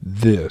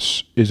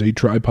This is a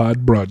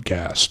tripod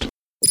broadcast.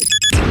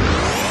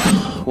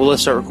 Well,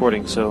 let's start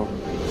recording, so...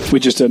 We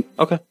just did.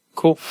 Okay,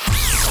 cool.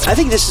 I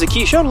think this is a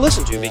key show to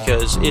listen to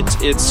because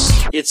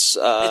it's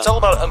all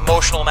about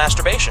emotional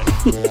masturbation.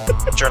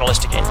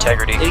 Journalistic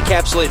integrity. It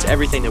encapsulates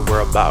everything that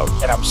we're about.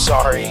 And I'm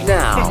sorry.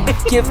 Now,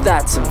 give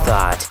that some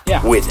thought.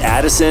 Yeah. With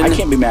Addison. I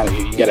can't be mad at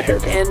you. You got a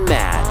haircut. And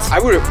Matt. I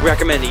would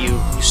recommend that you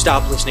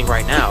stop listening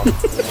right now.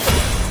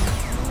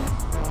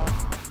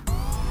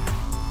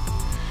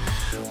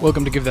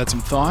 Welcome to Give That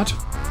Some Thought.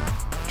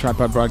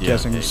 Tripod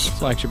Broadcasting's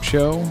flagship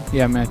show.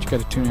 Yeah, Matt, you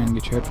got to tune in and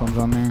get your headphones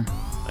on there.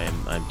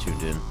 I'm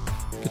tuned in.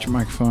 Get your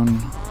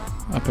microphone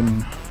up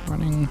and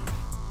running.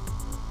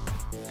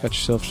 Get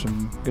yourself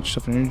an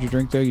energy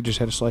drink there. You just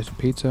had a slice of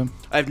pizza.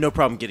 I have no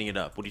problem getting it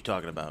up. What are you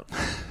talking about?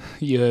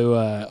 You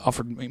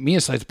offered me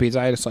a slice of pizza.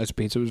 I had a slice of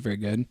pizza. It was very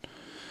good.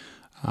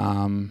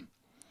 Welcome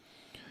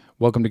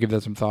to Give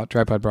That Some Thought.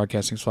 Tripod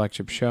Broadcasting's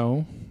flagship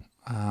show.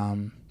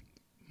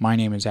 My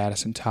name is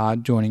Addison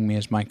Todd. Joining me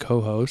is my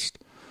co-host,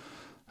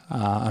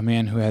 a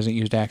man who hasn't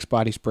used Axe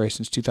body spray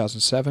since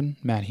 2007,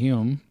 Matt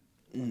Hume.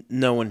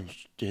 No one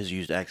has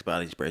used Axe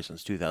body spray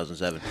since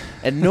 2007,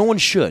 and no one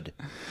should.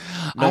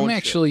 I'm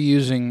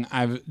using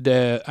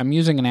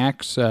an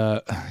Axe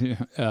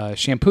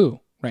shampoo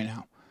right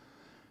now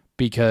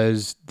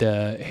because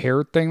the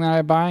hair thing that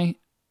I buy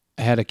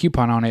had a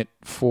coupon on it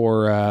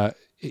for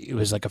it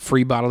was like a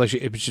free bottle of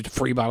it was just a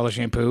free bottle of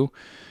shampoo,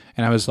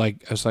 and I was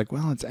like,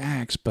 well, it's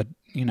Axe, but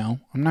you know,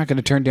 I'm not going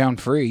to turn down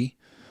free,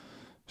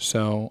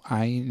 so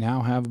I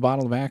now have a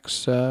bottle of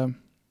Axe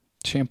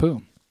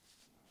shampoo.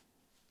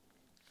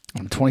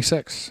 I'm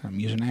 26. I'm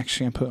using Axe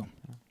shampoo.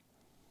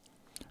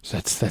 So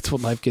that's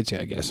what life gets you,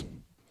 I guess.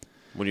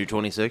 When you're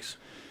 26?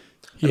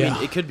 Yeah. I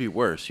mean, it could be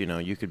worse. You know,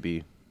 you could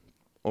be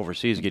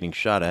overseas getting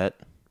shot at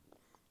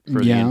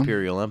for the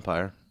Imperial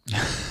Empire.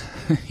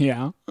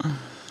 Yeah.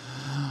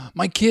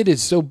 My kid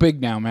is so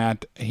big now,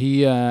 Matt.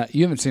 He you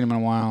haven't seen him in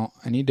a while.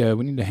 We need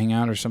to hang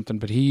out or something,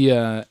 but he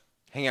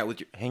hang out with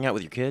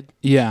your kid?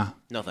 Yeah.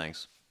 No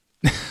thanks.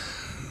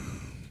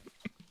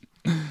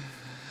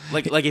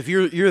 Like if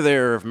you're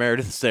there, or if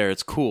Meredith's there,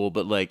 it's cool.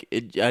 But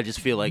I just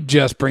feel like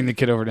just bring the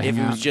kid over to hang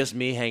out. If it was just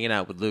me hanging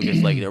out with Lucas,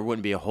 there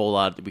wouldn't be a whole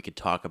lot that we could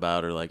talk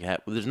about, or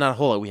there's not a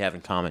whole lot we have in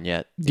common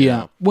yet. Yeah.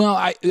 Know?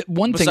 Well,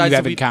 one thing you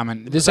have in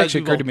common. This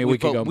actually occurred to me a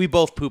week ago. We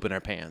both poop in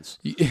our pants.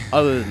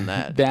 Other than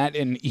that,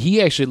 and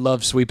he actually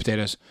loves sweet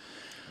potatoes.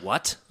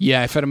 What?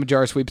 Yeah, I fed him a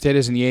jar of sweet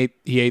potatoes, and he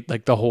ate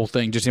like the whole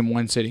thing just in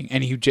one sitting.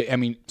 And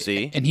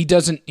see, and he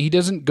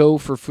doesn't go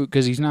for food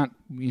because he's not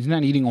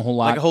eating a whole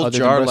lot. Like a whole other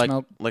jar, than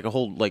milk. like a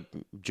whole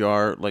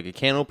jar, like a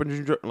can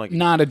opener jar, like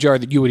not a jar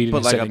that you would eat in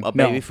a sitting. a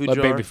baby food jar.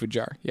 A baby food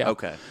jar. Yeah.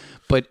 Okay.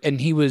 But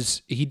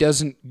he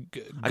doesn't.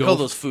 I call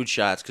those food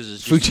shots because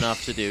it's just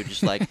enough to do,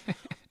 just like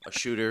a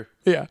shooter.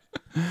 Yeah.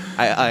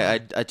 I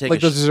take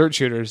like those dessert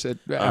shooters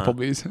at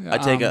Applebee's.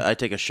 I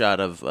take a shot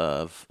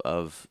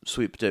of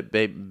sweet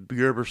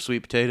Gerber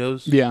sweet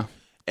potatoes. Yeah.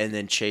 And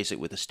then chase it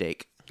with a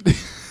steak.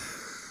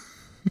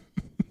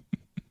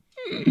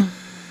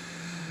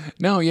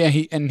 No, yeah,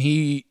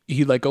 he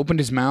like opened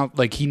his mouth,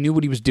 like he knew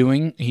what he was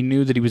doing. He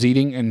knew that he was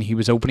eating, and he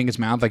was opening his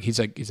mouth, like he's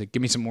like,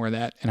 give me some more of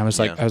that. And I was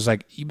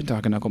like, you've been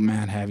talking to Uncle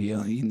Matt, have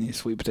you? Eating these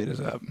sweet potatoes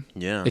up?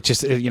 Yeah. It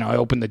just, I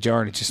opened the jar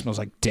and it just smells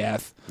like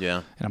death.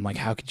 Yeah. And I'm like,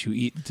 how could you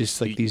eat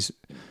just like these?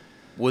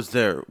 Was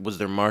there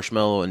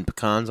marshmallow and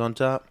pecans on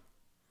top?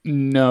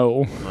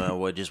 No.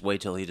 Well, just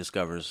wait till he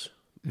discovers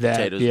that,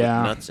 potatoes with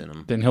nuts in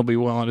them. Then he'll be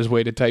well on his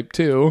way to type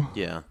 2.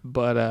 Yeah.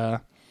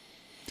 But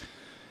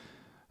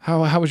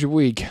How was your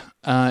week?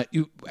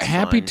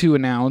 Happy to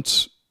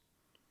announce.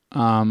 You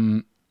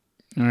don't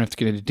have to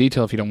get into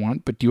detail if you don't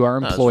want, but you are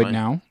employed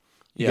now.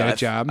 You got a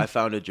job. I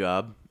found a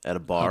job at a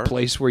bar, a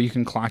place where you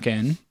can clock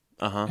in.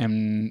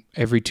 And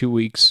every 2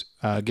 weeks,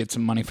 get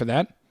some money for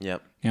that.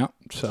 Yep. Yeah.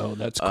 So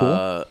that's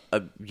cool.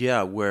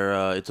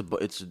 Where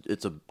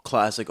it's a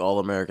classic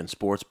all-American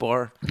sports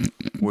bar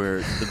where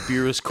the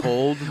beer is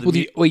cold.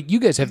 Wait, you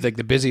guys have like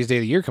the busiest day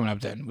of the year coming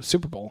up then with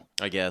Super Bowl.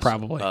 I guess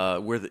probably.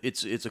 Where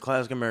it's a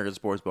classic American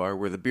sports bar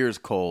where the beer is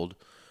cold,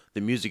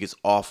 the music is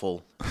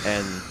awful,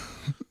 and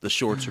the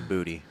shorts are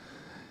booty.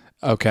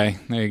 Okay,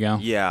 there you go.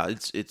 Yeah,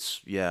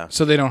 it's yeah.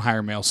 So they don't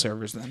hire male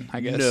servers then,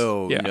 I guess.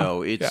 No,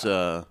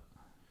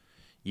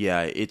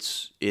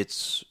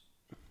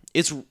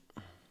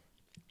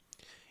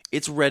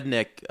 it's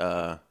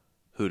redneck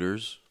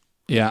Hooters.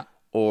 Yeah.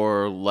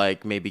 Or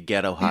like maybe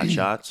ghetto hot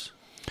shots.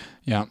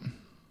 Yeah.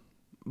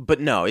 But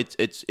no,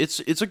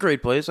 it's a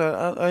great place.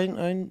 I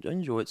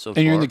enjoy it so far.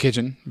 And you're in the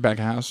kitchen, back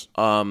of house.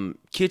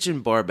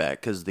 Kitchen bar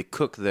back because the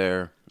cook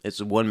there. It's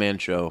a one-man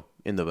show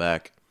in the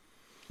back.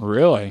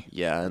 Really?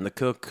 Yeah, and the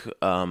cook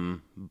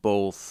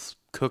both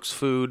cooks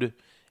food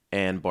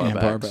and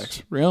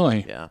barbacks.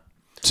 Really? Yeah.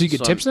 So you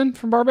get tips then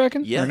from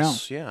barbacking? Yes. Or no?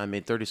 Yeah, I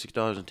made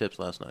 $36 in tips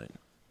last night.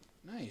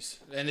 Nice.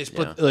 And they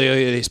split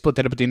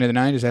that up at the end of the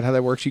night? Is that how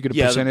that works? You get a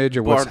percentage,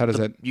 or how does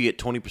that? You get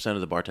 20%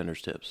 of the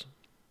bartender's tips.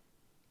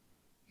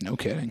 No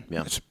kidding.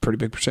 Yeah. That's a pretty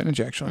big percentage,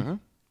 actually. Mm-hmm.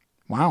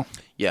 Wow.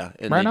 Yeah,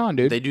 and Right on,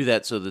 dude. They do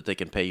that so that they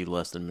can pay you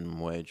less than minimum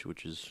wage,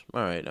 which is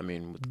all right. I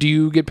mean, Do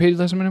you get paid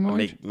less than minimum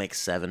wage? make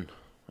 $7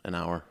 an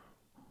hour,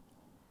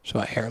 So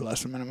a hair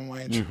less than minimum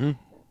wage. Mm-hmm.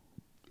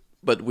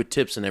 But with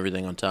tips and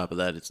everything on top of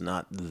that, it's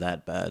not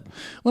that bad.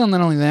 Well,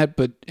 not only that,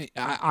 but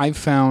I've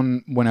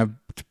found when I've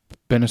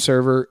been a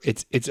server,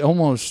 it's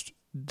almost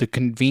the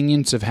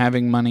convenience of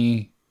having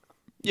money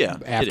Yeah,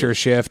 after a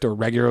shift or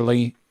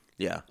regularly.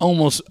 Yeah,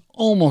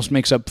 Almost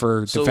makes up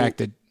for the fact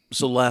that.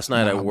 So last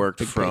night I worked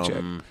big from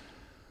paycheck.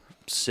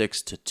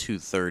 6 to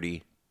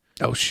 2:30.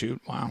 Oh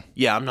shoot! Wow.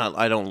 Yeah, I'm not.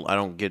 I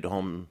don't get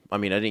home. I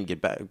mean, I didn't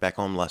get back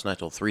home last night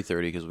till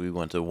 3:30 because we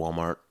went to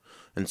Walmart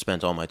and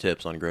spent all my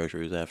tips on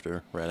groceries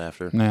right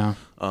after. Yeah.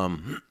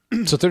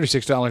 So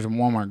 $36 in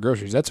Walmart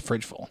groceries. That's a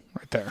fridge full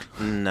right there.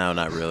 No,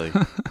 not really.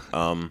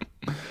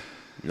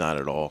 Not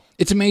at all.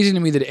 It's amazing to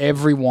me that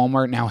every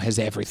Walmart now has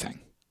everything.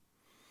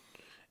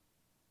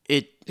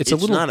 It's a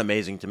little not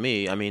amazing to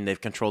me. I mean, they've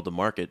controlled the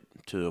market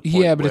to a point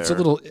Yeah, but it's a where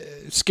little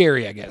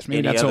scary, I guess. Maybe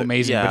Any not so other-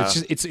 amazing, but yeah. it's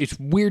just it's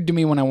weird to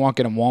me when I walk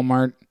into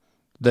Walmart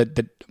that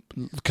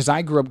because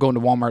I grew up going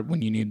to Walmart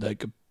when you need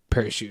like a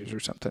pair of shoes or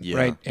something, Yeah.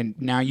 right? And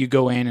now you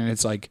go in and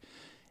it's like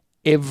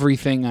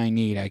everything I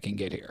need I can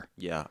get here.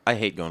 Yeah, I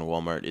hate going to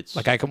Walmart. It's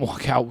Like I can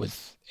walk out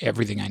with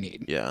everything I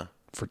need yeah,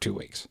 for 2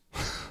 weeks.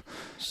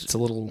 It's a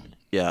little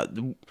yeah.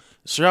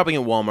 Shopping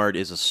at Walmart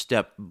is a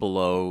step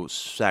below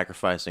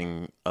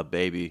sacrificing a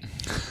baby.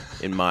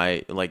 In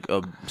my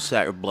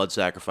blood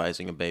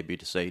sacrificing a baby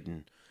to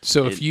Satan.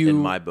 so if you in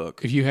my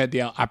book, if you had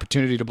the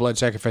opportunity to blood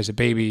sacrifice a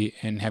baby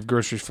and have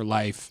groceries for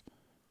life,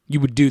 you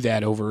would do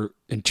that over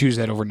and choose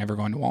that over never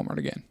going to Walmart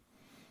again.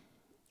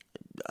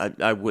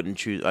 I wouldn't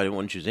choose. I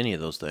wouldn't choose any of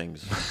those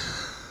things.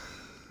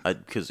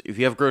 Because if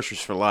you have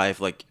groceries for life,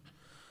 like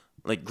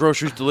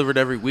groceries delivered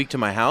every week to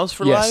my house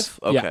for life,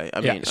 okay.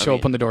 Yeah. Show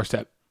up on the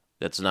doorstep.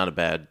 That's not a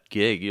bad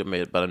gig.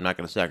 But I'm not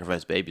going to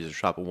sacrifice babies or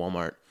shop at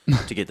Walmart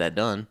to get that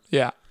done.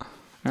 Yeah.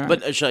 All right.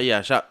 But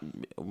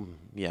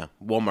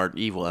Walmart,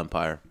 evil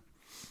empire.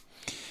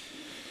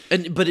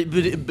 But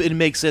it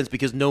makes sense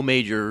because no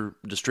major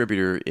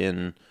distributor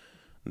in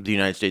the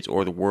United States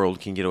or the world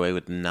can get away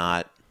with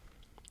not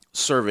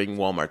serving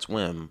Walmart's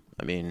whim.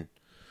 I mean,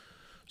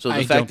 so the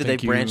I fact don't that they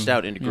think branched you-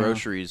 out into yeah.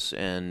 groceries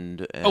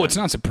and it's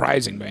not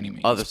surprising by any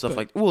means. other stuff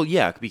but-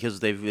 because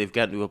they've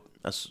gotten to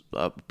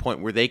a point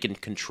where they can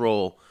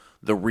control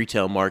the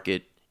retail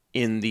market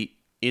in the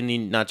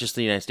not just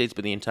the United States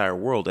but the entire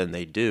world, and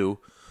they do.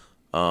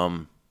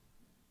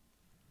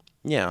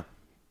 Yeah.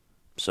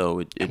 So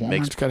it Walmart's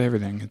makes got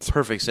everything. It's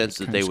perfect sense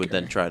that kinda they would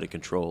then scary. try to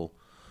control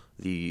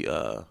the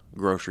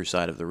grocery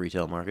side of the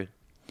retail market.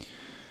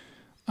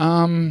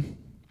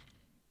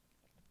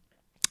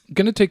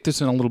 Going to take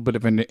this in a little bit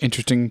of an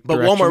interesting But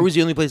direction. Walmart was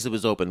the only place that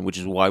was open, which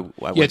is why I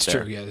went Yeah, it's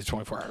there. true. Yeah, the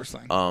 24 hours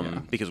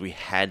thing. Because we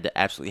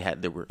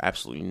there were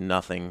absolutely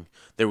nothing.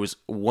 There was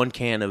one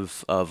can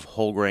of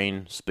whole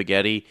grain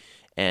spaghetti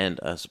and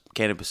a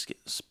can of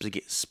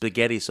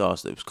spaghetti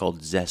sauce that was called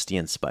Zesty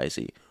and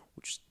Spicy,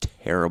 which is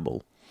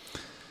terrible.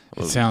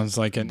 It sounds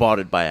like it. Bought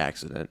it by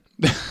accident.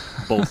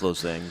 Both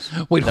those things.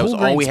 Wait, that was whole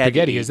grain all we had to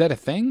spaghetti, eat. is that a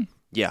thing?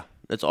 Yeah,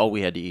 that's all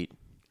we had to eat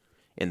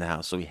in the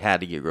house. So we had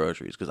to get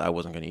groceries because I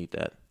wasn't going to eat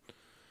that.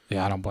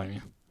 Yeah, I don't blame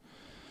you.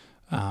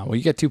 Well,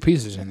 you got 2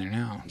 pieces in there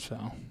now,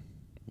 so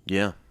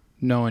Yeah.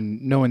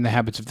 knowing the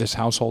habits of this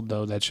household,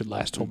 though, that should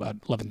last till about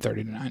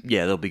 11:30 tonight.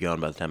 Yeah, they'll be gone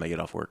by the time I get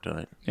off work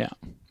tonight. Yeah,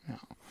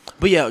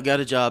 But yeah, got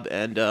a job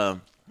and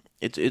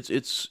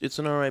it's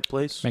an all right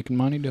place. making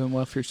money, doing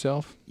well for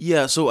yourself.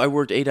 Yeah, so I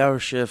worked 8-hour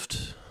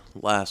shift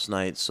last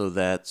night, so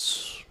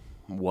that's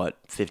what,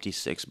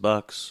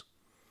 $56.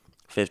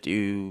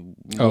 50.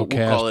 Oh, we'll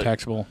cash call it,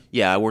 taxable.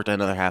 yeah, I worked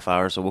another half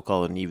hour, so we'll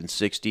call it an even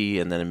 60,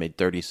 and then I made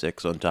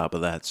 36 on top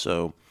of that,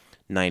 so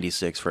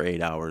 96 for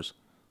 8 hours.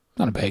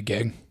 Not a bad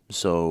gig.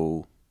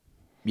 So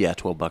yeah,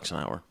 $12 an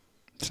hour.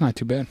 It's not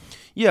too bad.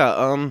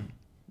 Yeah,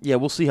 yeah,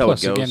 we'll see how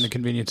Plus, it goes. again, the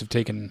convenience of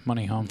taking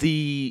money home.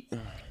 The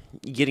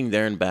getting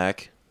there and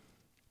back,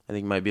 I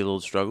think might be a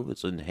little struggle.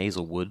 It's in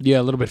Hazelwood. Yeah,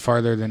 a little bit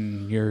farther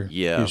than you're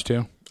Yeah. used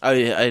to. I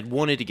had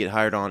wanted to get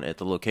hired on at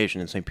the location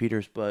in St.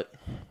 Peter's, but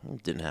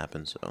it didn't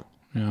happen. So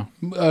Yeah.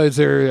 Is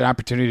there an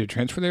opportunity to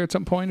transfer there at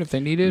some point if they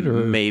need it, or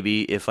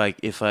maybe if I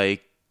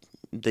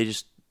they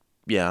just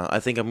I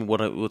think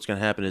what's going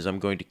to happen is I'm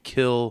going to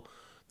kill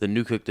the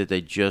new cook that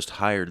they just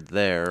hired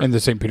there. in the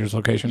St. Peter's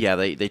location? Yeah,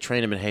 they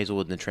trained him in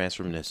Hazelwood and then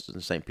transferred him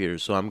to St.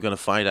 Peter's. So I'm going to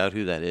find out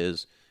who that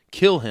is,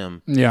 kill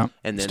him, Yeah.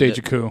 and then Stage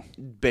a coup.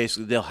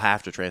 basically they'll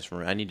have to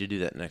transfer him. I need to do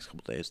that in the next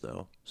couple of days,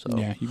 though. So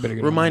Yeah, you better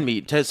get remind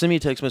me. Send me a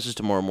text message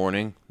tomorrow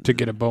morning. to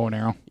get a bow and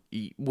arrow.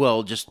 Well,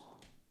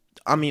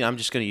 I'm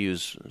just going to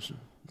use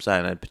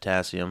cyanide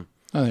potassium,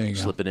 Oh, there you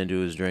go. slip it into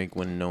his drink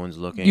when no one's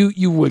looking.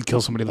 You would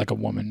kill somebody like a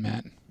woman,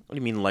 Matt. What do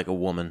you mean, like a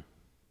woman?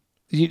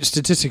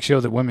 Statistics show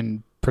that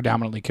women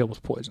predominantly kill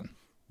with poison.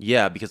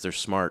 Yeah, because they're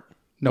smart.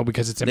 No,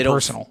 because it's They don't-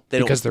 impersonal. they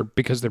don't-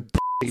 because they're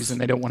pussies and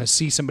they don't want to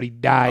see somebody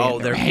die in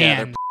their they're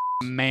hand.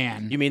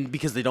 man. You mean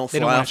because they don't They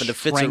fly don't want off into to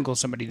fits? strangle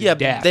somebody to Yeah,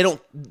 death. they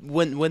don't.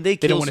 When they They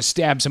kill, don't want to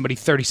stab somebody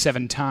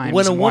 37 times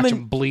When a and watch woman-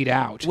 them bleed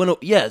out. when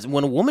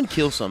a woman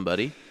kills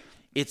somebody,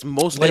 it's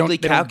most They don't, likely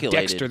they don't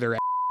calculated. Dexter their ass.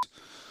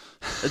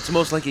 It's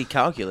most likely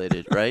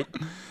calculated, right?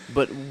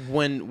 But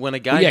when a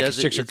guy Yeah, 'cause does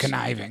it, chicks are it's-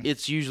 conniving.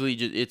 It's usually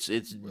just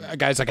it's A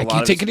guy's like, a I lot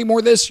can't of take it's- any more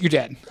of this. You're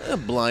dead. a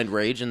blind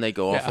rage, and they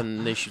go off Yeah.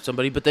 and they shoot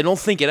somebody, but they don't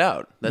think it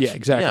out. That's, Yeah,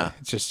 exactly. Yeah.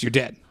 It's just, you're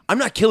dead. I'm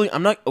not killing.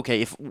 I'm not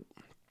okay. If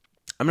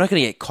I'm not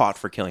going to get caught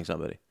for killing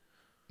somebody.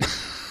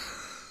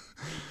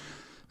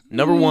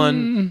 Number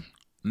one,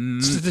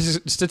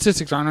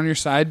 Statistics aren't on your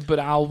side, but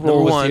I'll number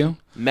roll with one, you.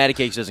 Matty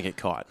Cakes doesn't get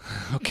caught.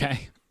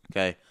 Okay.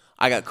 Okay,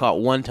 I got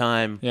caught one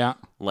time, Yeah.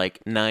 like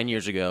 9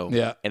 years ago.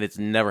 Yeah. and it's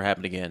never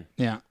happened again.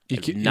 Yeah. You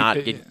I've ca- not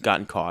you- get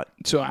gotten caught,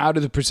 So out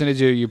of the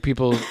percentage of your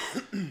people,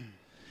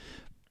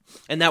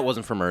 and that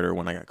wasn't for murder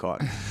when I got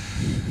caught.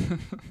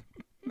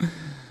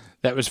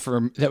 that was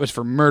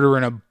for murder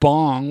in a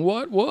bong.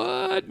 What?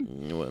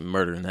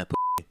 Murder in that.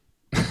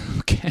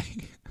 Okay.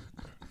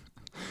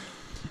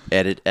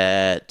 Edit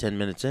at 10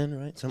 minutes in,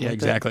 right? Something Yeah, like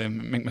exactly.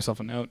 Make myself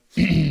a note.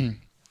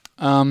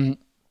 I'm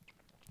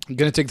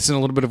gonna take this in a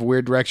little bit of a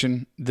weird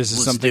direction. This is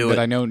Let's something do that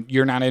it. I know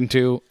you're not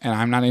into, and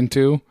I'm not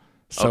into.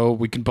 So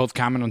we can both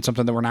comment on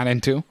something that we're not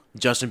into. that.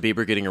 Justin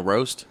Bieber getting a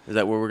roast. Is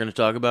that what we're going to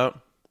talk about?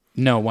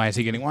 No, why is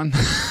he getting one?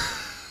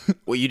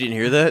 Well, you didn't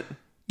hear that?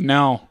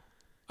 No,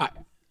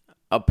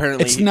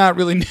 Apparently, it's not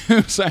really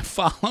news. I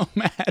follow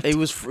Matt. it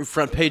was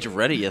front page of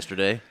Reddit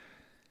yesterday.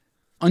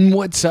 On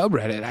what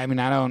subreddit? I mean,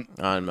 I don't.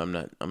 I'm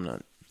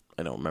not.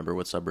 I don't remember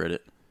what subreddit.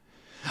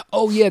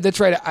 Oh yeah, that's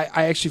right.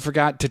 I actually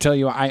forgot to tell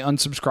you. I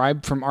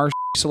unsubscribed from our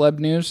celeb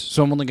news,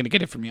 so I'm only going to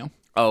get it from you.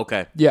 Oh,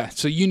 okay. Yeah,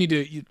 so you need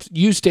to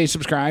you stay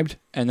subscribed,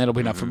 and that'll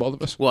be enough for both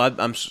of us. Well,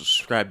 I'm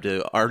subscribed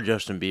to our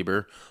Justin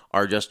Bieber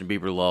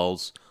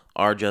lulz,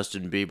 our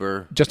Justin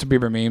Bieber, Justin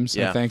Bieber memes,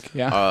 yeah, I think.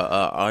 Yeah,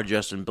 our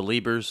Justin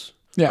Believers,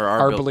 yeah, or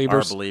our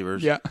believers. our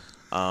believers, Yeah.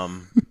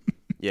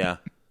 yeah.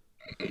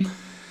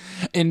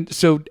 And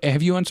so,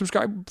 have you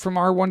unsubscribed from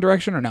our One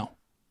Direction or no?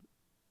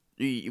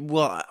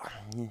 Well,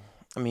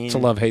 I mean, It's a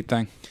love-hate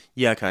thing.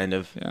 yeah, kind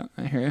of. Yeah,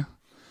 I hear you.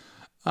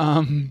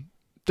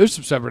 There's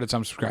some subreddits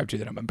I'm subscribed to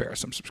that I'm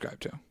embarrassed I'm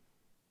subscribed to.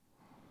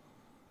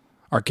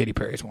 Our Katy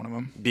Perry is one of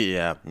them.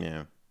 Yeah.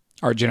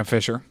 Our Jenna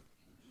Fisher.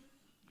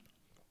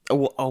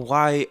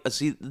 Why?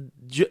 See,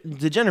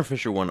 the Jennifer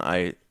Fisher one,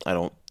 I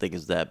don't think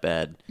is that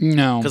bad.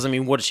 No, Because I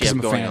mean, what does she 'cause have I'm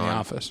a going fan of on? The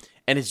Office.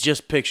 And it's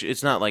just picture.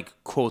 It's not like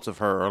quotes of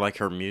her or like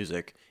her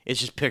music. It's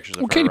just pictures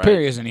of Well, her. Katy right?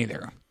 Perry isn't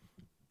either.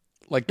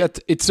 Like that's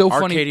it's so Our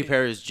funny. Katy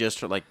Perry is just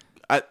for like.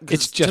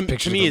 It's just to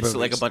pictures me. of her It's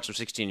like a boobies. bunch of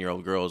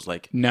 16-year-old girls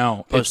like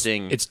No,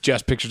 posting It's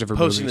just pictures of her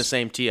posting the boobies.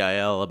 same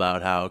TIL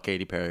about how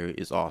Katy Perry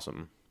is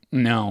awesome.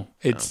 No,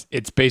 it's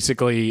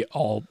basically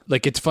all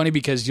like it's funny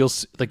because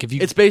like if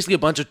you It's basically a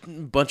bunch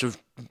of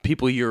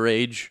people your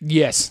age.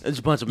 yes It's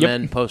a bunch of Yep.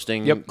 men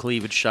posting Yep.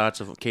 cleavage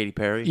shots of Katy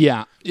Perry.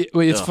 yeah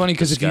it's Ugh, funny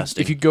because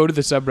disgusting. if you go to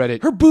the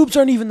subreddit, Her boobs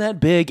aren't even that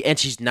big, and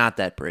she's not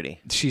that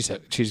pretty. she's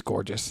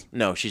gorgeous.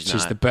 No, she's She's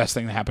not. the best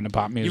thing that happened to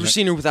pop music. You ever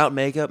seen her without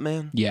makeup,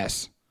 man?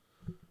 Yes,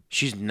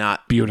 She's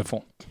not.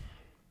 beautiful.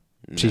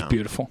 She's No.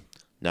 beautiful.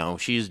 No,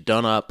 she's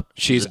done up.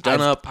 She's a done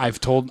up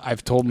I've told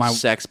my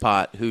sex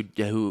pot who's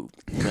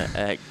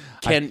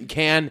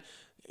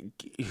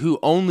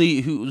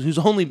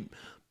only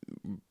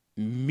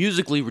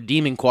musically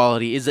redeeming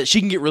quality is that she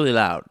can get really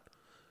loud.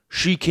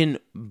 She can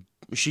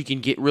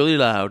get really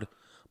loud,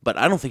 but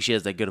I don't think she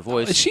has that good a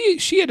voice.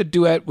 she had a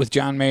duet with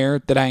John Mayer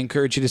that I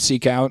encourage you to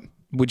seek out,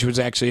 which was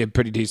actually a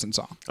pretty decent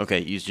song. Okay,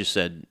 you just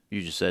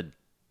said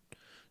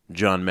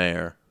John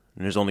Mayer,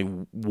 and there's only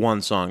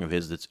one song of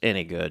his that's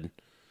any good.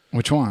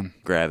 Which one?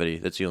 Gravity.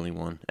 That's the only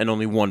one, and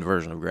only one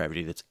version of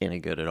Gravity that's any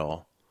good at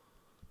all.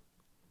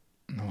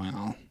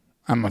 Well,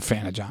 I'm a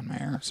fan of John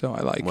Mayer, so I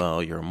like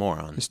Well, you're a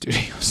moron. the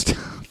studio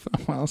stuff.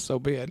 Well, so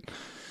be it.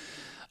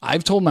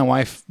 I've told my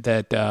wife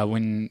that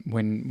when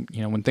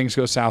things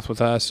go south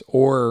with us,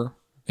 or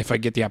if I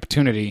get the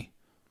opportunity,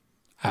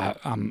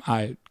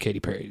 Katy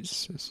Perry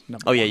is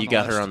number Oh yeah, one you the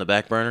got her list. on the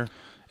back burner.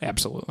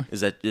 Absolutely. Is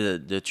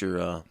that's your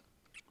one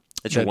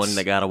That's-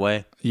 that got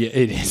away? Yeah,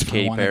 it is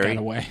Katy the one that Perry? got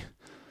away.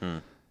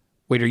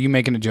 Wait, are you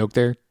making a joke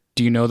there?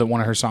 Do you know that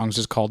one of her songs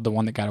is called "The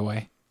One That Got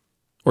Away"?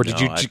 Or did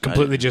No, you I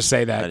completely didn't- just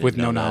say I that didn't with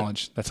no know that.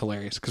 knowledge? That's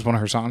hilarious because one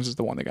of her songs is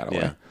 "The One That Got Away."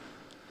 Yeah.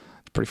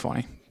 It's pretty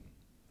funny.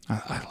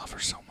 I love her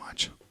so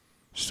much.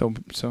 So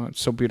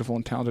beautiful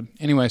and talented.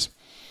 Anyways,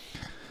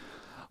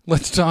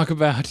 let's talk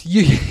about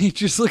you. You're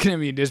just looking at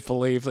me in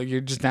disbelief. Like you're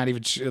just not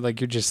even sure.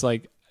 Like you're just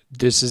like,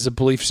 this is a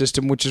belief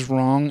system which is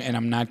wrong, and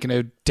I'm not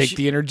going to take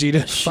the energy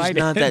to She's fight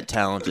not it. that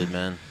talented,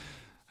 man.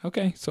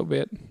 Okay, so be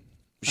it.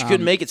 She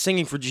couldn't make it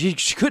singing for. She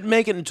couldn't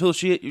make it until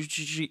she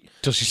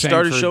Till she sang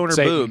started for showing her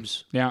Satan.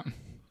 boobs. Yeah.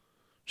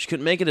 She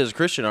couldn't make it as a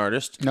Christian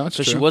artist. No, it's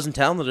so she true. wasn't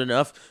talented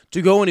enough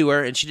to go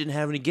anywhere, and she didn't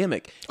have any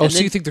gimmick. Oh, And so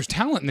then- you think there's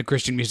talent in the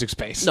Christian music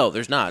space? No,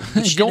 there's not.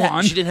 She Go didn't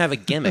on. She didn't have a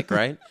gimmick,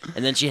 right?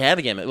 And then she had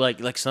a gimmick.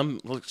 Like some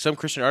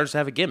Christian artists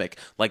have a gimmick.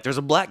 Like there's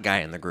a black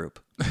guy in the group.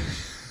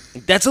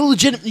 That's a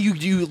legitimate.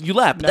 You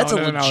laugh. But that's a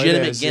no, it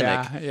legitimate is.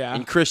 gimmick Yeah.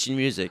 in Christian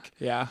music.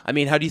 Yeah. I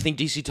mean, how do you think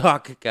DC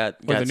Talk got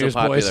the so Newsboys?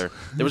 popular?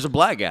 There was a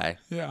black guy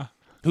Yeah.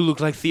 who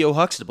looked like Theo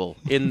Huxtable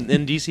in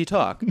DC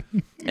Talk,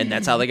 and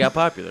that's how they got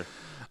popular.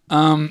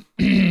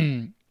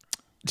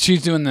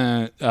 She's doing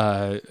the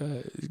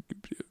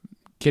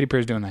Katy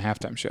Perry's doing the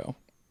halftime show,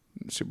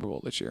 Super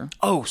Bowl this year.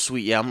 Oh,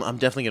 sweet. Yeah, I'm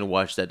definitely going to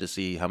watch that to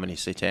see how many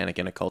satanic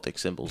and occultic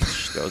symbols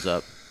she throws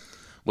up.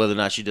 Whether or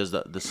not she does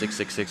the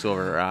 666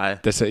 over her eye.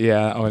 That's it.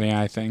 Yeah. Oh, the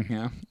eye thing.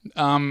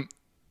 Yeah.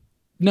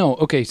 No.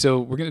 Okay.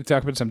 So we're going to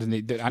talk about something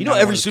that I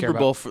Every Super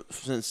Bowl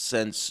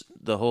since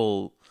the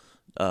whole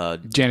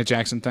Janet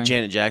Jackson thing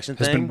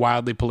has been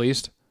wildly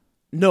policed.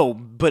 No,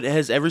 but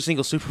has every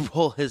single Super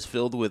Bowl has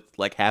filled with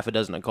like half a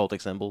dozen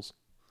occultic symbols.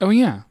 Oh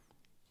yeah.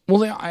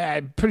 Well,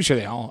 I'm pretty sure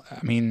they all.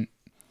 I mean,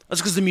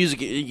 that's because the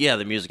music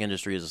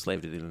industry is a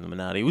slave to the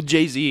Illuminati with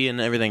Jay-Z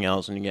and everything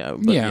else. And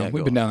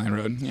we've been down that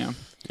road. Yeah.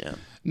 Yeah.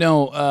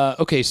 No,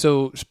 okay,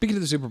 so speaking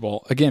of the Super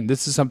Bowl, again,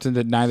 this is something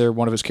that neither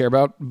one of us care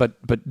about, but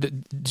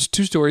there's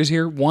two stories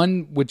here.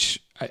 One,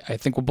 which I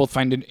think we'll both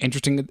find it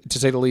interesting, to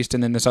say the least,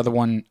 and then this other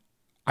one,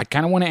 I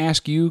kind of want to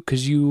ask you,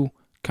 because you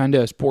kind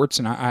of sports,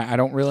 and I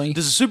don't really.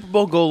 Does the Super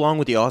Bowl go along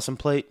with the Awesome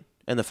Plate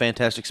and the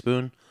Fantastic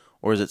Spoon,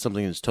 or is it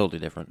something that's totally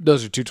different?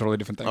 Those are two totally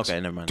different things. Okay,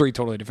 never mind. 3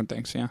 totally different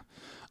things, yeah.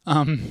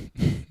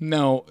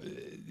 No,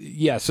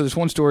 yeah, so there's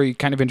one story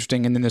kind of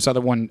interesting, and then this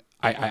other one,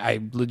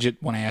 I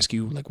legit want to ask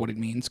you like what it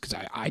means, because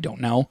I don't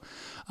know.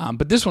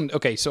 But this one,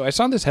 okay, so I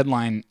saw this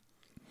headline.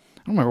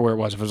 I don't remember where it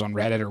was, if it was on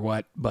Reddit or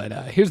what, but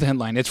here's the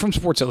headline. It's from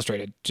Sports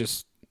Illustrated,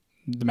 just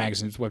the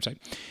magazine's website.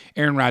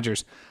 Aaron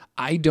Rodgers,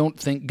 I don't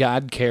think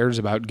God cares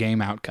about game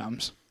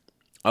outcomes.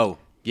 Oh,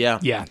 yeah.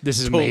 Yeah, this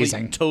is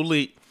amazing.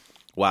 Totally,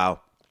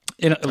 wow.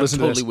 Listen I'm to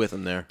totally this. with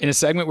him there. In a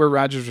segment where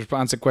Rodgers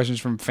responds to questions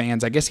from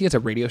fans, I guess he has a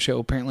radio show,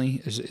 apparently,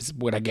 is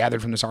what I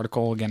gathered from this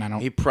article. Again, I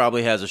don't... He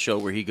probably has a show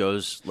where he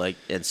goes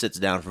and sits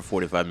down for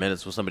 45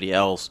 minutes with somebody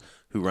else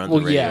who runs a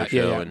radio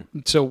show.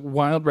 Yeah. So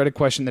Wild read a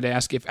question that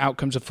asked if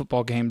outcomes of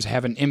football games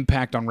have an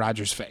impact on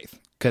Rodgers' faith,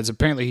 because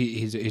apparently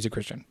he's a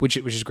Christian, which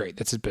is great.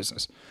 That's his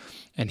business.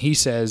 And he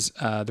says,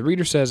 the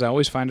reader says, I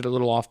always find it a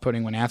little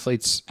off-putting when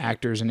athletes,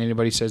 actors, and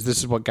anybody says, this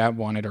is what God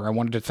wanted, or I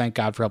wanted to thank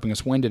God for helping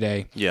us win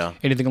today. Yeah.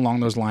 Anything along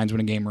those lines when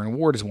a game or an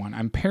award is won.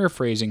 I'm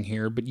paraphrasing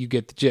here, but you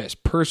get the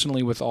gist.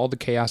 Personally, with all the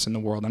chaos in the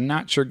world, I'm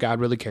not sure God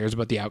really cares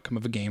about the outcome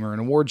of a game or an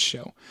awards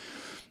show.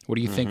 What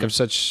do you think of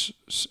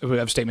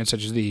statements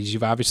such as these?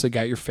 You've obviously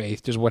got your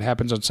faith. Does what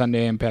happens on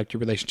Sunday impact your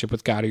relationship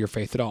with God or your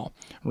faith at all?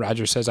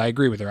 Roger says, I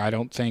agree with her. I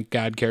don't think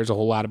God cares a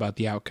whole lot about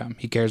the outcome.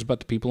 He cares about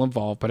the people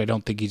involved, but I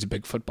don't think he's a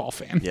big football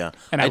fan. Yeah.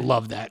 And I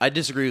love that. I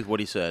disagree with what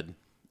he said.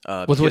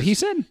 With what he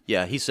said?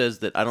 Yeah, he says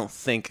that I don't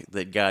think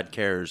that God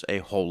cares a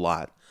whole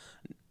lot.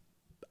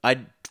 I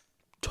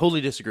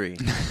totally disagree.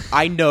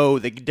 I know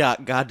that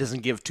God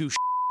doesn't give two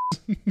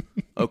shits.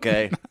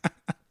 Okay?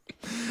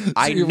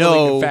 I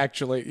know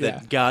factually,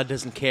 that God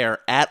doesn't care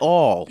at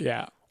all.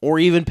 Yeah. Or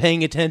even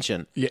paying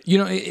attention. Yeah.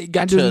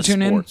 God doesn't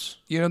tune sports.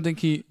 in? You don't think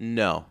he...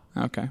 No.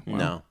 Okay. Well.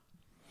 No.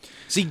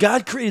 See,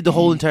 God created the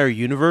whole entire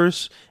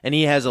universe, and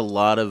he has a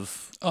lot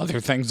of... other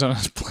things on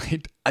his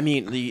plate. I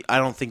mean, I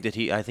don't think that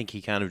I think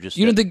he kind of just...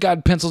 You don't think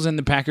God pencils in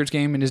the Packers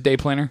game in his day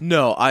planner?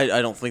 No,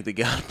 I don't think that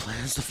God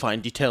plans to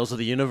find details of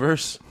the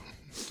universe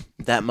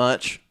that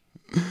much.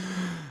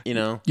 You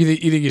know? You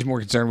think he's more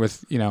concerned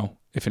with,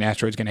 if an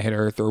asteroid's going to hit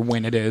Earth or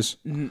when it is?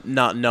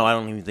 No, I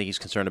don't even think he's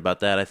concerned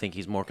about that. I think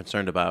he's more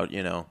concerned about,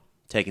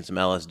 taking some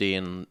LSD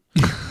and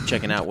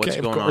checking out what's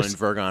going on in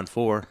Virgon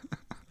 4.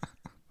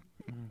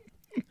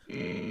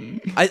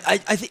 I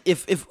think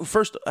if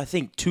first, I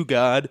think to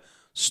God,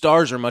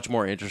 stars are much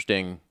more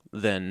interesting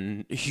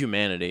than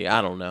humanity.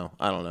 I don't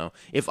know.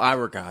 If I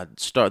were God,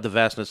 the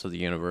vastness of the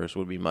universe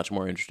would be much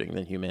more interesting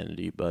than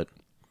humanity. But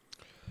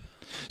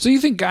so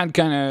you think God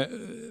kind of?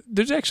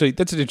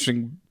 That's an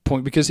interesting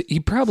point, because he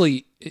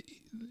probably,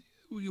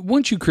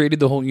 once you created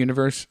the whole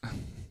universe,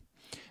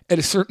 at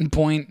a certain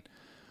point,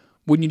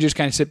 wouldn't you just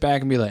kind of sit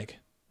back and be like,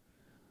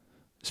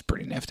 "It's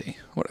pretty nifty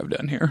what I've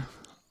done here"?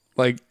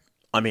 Like,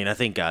 I mean, I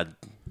think God.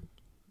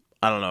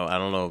 I don't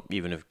know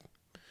even if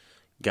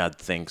God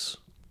thinks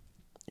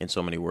in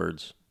so many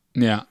words.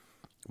 Yeah.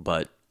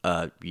 But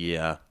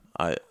yeah,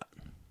 I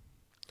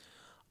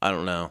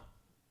don't know.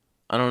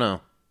 I don't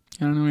know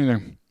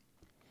either.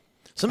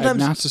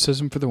 Sometimes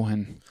Agnosticism for the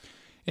win.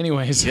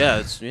 Anyways.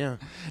 Yeah,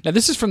 Now,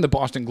 this is from the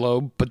Boston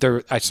Globe, but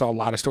I saw a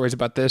lot of stories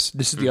about this.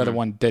 This is the other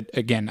one that,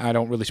 again, I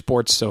don't really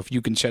sports, so if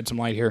you can shed some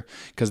light here,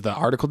 because the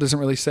article doesn't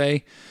really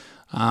say.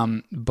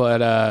 But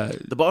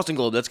the Boston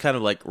Globe, that's kind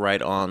of like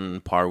right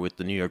on par with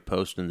the New York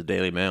Post and the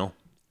Daily Mail.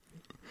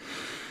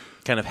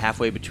 Kind of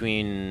halfway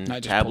between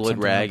tabloid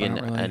rag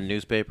and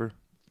newspaper.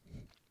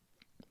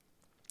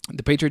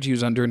 The Patriots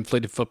use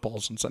underinflated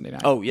footballs on Sunday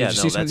night. Oh, yeah,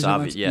 no, that's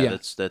obvious. Yeah,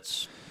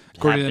 that's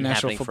according to the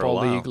National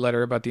Football League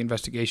letter about the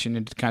investigation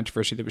into the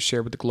controversy that was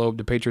shared with the Globe,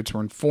 the Patriots were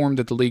informed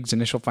that the league's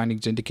initial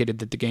findings indicated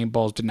that the game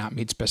balls did not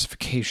meet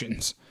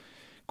specifications.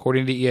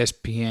 According to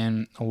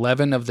ESPN,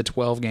 11 of the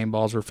 12 game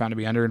balls were found to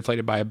be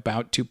underinflated by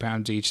about 2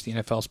 pounds each. The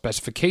NFL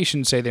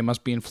specifications say they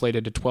must be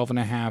inflated to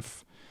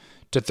 12.5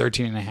 to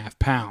 13.5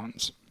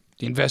 pounds.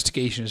 The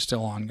investigation is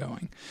still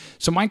ongoing.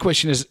 So my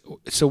question is,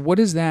 so what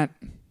is that?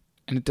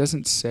 And it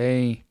doesn't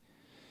say.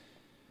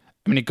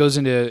 I mean, it goes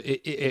into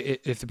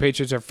if the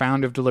Patriots are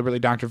found to have deliberately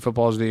doctored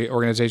footballs, the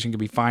organization could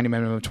be fined a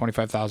minimum of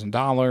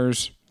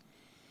 $25,000.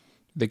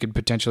 They could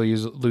potentially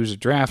lose a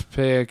draft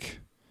pick.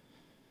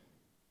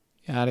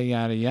 Yada,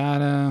 yada,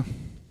 yada.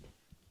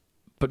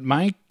 But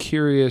my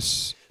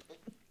curious,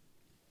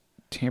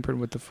 tampered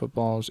with the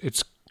footballs.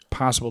 It's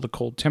possible the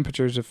cold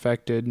temperatures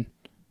affected.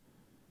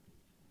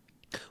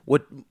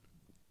 What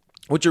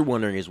you're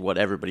wondering is what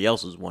everybody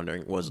else is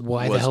wondering was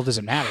Why the hell does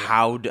it matter?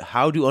 How do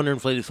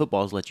underinflated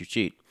footballs let you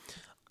cheat?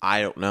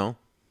 I don't know.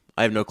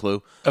 I have no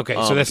clue. Okay,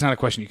 so that's not a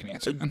question you can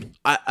answer then.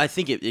 I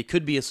think it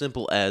could be as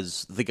simple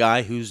as the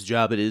guy whose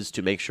job it is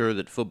to make sure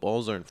that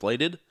footballs are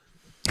inflated.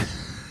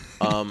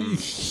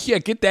 Yeah,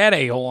 get that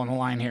a-hole on the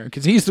line here,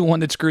 because he's the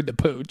one that screwed the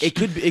pooch. It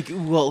could be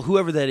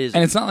whoever that is.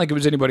 And it's not like it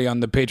was anybody on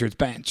the Patriots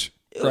bench,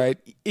 right?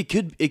 It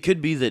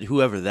could be that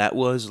whoever that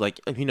was, like,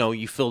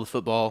 you fill the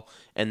football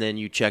and then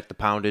you check the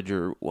poundage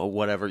or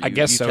whatever. I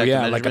guess you so, check the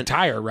yeah, like a measurement.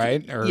 tire,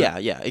 right? Or,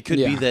 Yeah. It could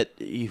be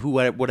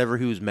that whatever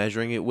he was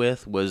measuring it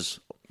with was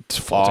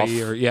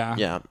faulty, or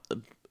yeah.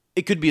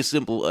 It could be a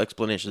simple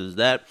explanation as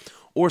that,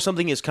 or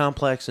something as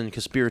complex and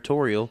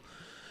conspiratorial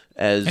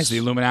as the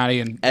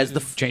Illuminati and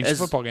changed the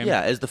football game.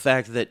 Yeah, as the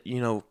fact that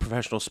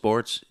professional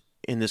sports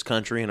in this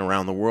country and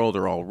around the world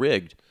are all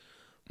rigged,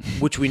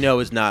 which we know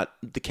is not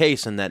the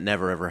case, and that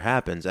never ever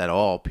happens at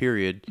all.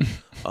 Period.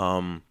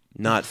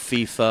 Not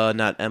FIFA,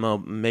 not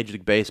Major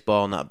League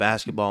Baseball, not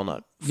basketball,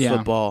 not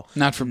football,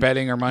 not for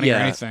betting or money or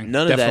anything.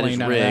 None Definitely of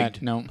that is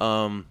rigged.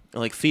 No.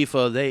 Like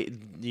FIFA, they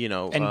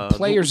and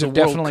players the have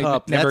World definitely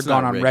Cup, never that's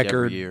gone not on rigged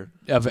record every year.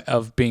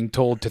 of being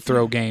told to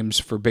throw games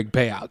for big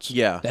payouts.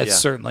 Yeah, that's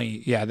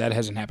certainly that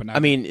hasn't happened. I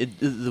mean,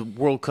 the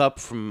World Cup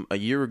from a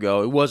year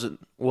ago, it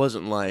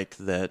wasn't like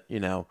that.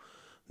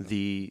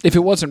 If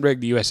it wasn't rigged,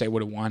 the USA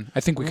would have won.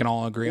 I think we can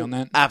all agree on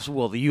that. Absolutely.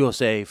 Well, the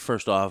USA,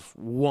 first off,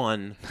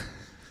 won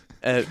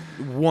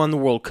the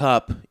World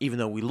Cup. Even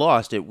though we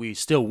lost it, we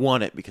still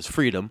won it because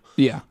freedom.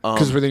 Yeah,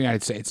 because we're the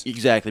United States.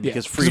 Exactly,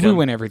 because Because freedom. we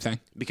win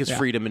everything. Because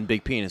freedom and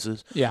big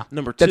penises. Yeah.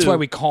 Number two. That's why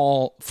we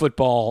call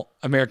football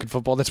American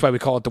football. That's why we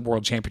call it the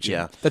World Championship.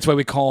 Yeah. That's why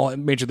we call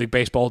Major League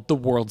Baseball the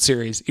World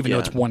Series, even though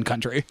it's one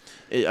country.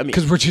 I mean,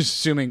 Because we're just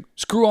assuming,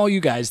 screw all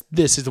you guys,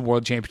 this is the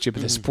World Championship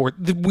of this sport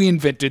that we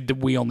invented, that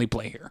we only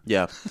play here.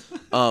 Yeah.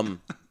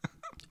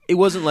 It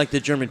wasn't like the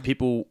German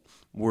people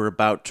were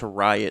about to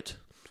riot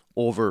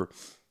over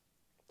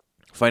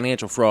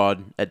financial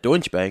fraud at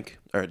Deutsche Bank,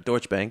 the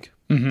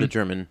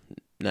German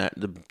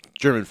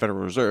Federal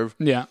Reserve.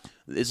 Yeah.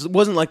 It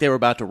wasn't like they were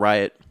about to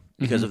riot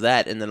because of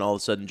that, and then all of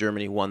a sudden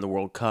Germany won the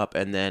World Cup,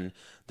 and then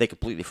they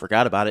completely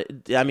forgot about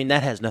it. I mean,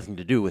 that has nothing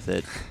to do with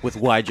it, with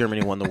why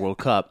Germany won the World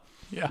Cup.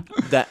 Yeah.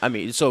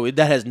 So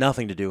that has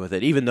nothing to do with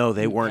it, even though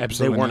they weren't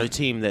not. a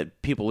team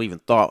that people even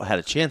thought had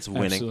a chance of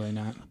winning. Absolutely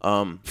not.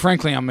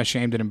 Frankly, I'm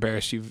ashamed and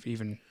embarrassed you've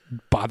even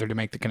bothered to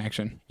make the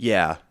connection.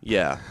 Yeah.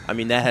 I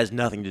mean, that has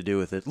nothing to do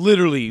with it.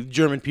 Literally,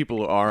 German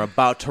people are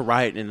about to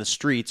riot in the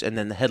streets, and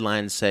then the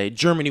headlines say,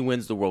 Germany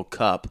wins the World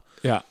Cup.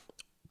 Yeah.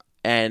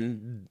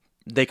 And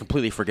they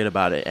completely forget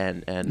about it,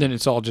 and then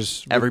it's all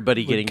just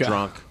everybody getting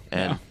drunk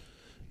and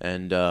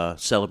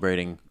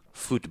celebrating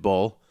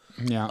football.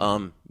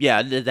 Yeah.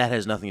 That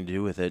has nothing to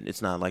do with it.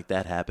 It's not like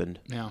that happened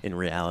in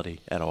reality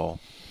at all.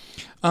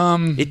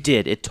 It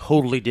did. It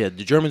totally did.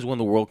 The Germans won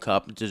the World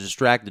Cup to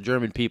distract the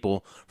German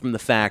people from the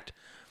fact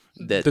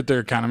that their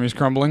economy is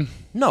crumbling.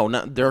 No,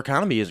 not their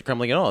economy isn't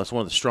crumbling at all. It's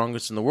one of the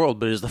strongest in the world,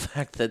 but it is the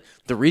fact that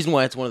the reason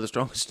why it's one of the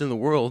strongest in the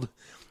world,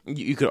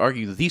 you could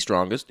argue the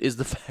strongest, is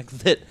the fact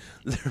that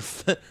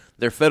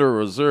their Federal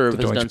Reserve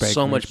has done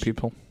so much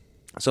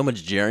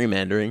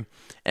gerrymandering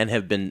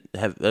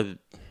and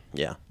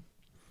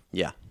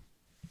yeah.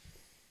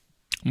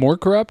 More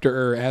corrupt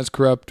or as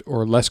corrupt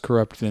or less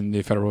corrupt than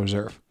the Federal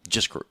Reserve?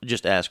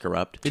 Just as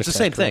corrupt. It's the Just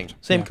same as thing.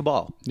 corrupt. Same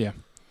cabal. Yeah.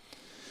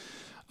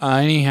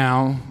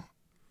 Anyhow,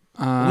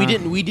 we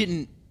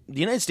didn't. The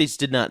United States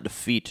did not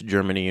defeat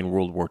Germany in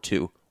World War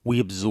II. We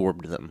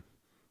absorbed them.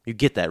 You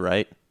get that,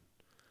 right?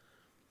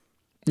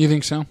 You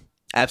think so?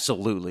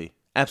 Absolutely.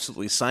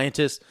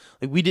 Scientists,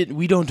 we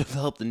don't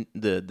develop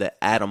the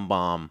atom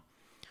bomb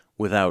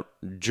without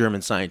German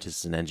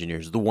scientists and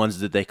engineers, the ones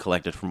that they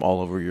collected from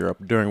all over Europe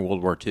during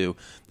World War II.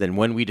 Then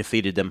when we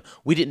defeated them,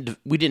 we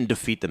didn't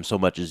defeat them so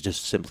much as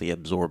just simply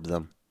absorb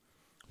them.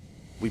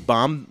 We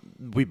bombed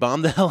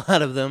the hell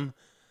out of them,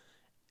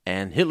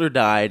 and Hitler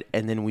died,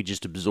 and then we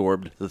just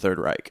absorbed the Third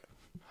Reich.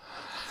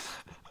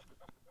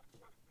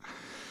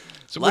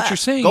 So what you're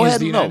saying Go is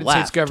ahead, the United laugh.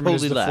 States government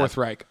Totally is the laugh. Fourth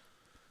Reich.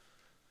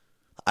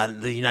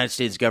 The United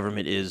States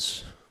government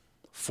is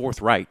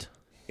forthright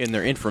in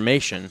their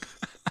information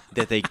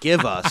that they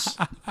give us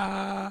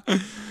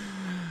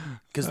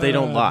because they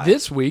don't lie.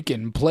 This week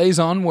in Plays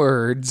on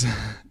Words.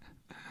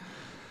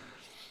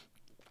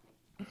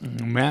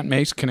 Matt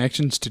makes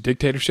connections to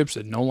dictatorships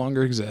that no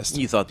longer exist.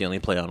 You thought the only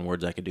play on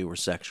words I could do were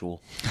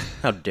sexual.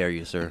 How dare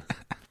you, sir?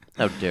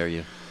 How dare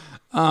you?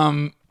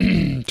 Trying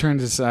to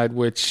decide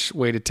which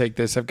way to take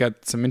this. I've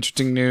got some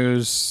interesting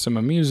news, some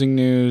amusing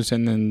news,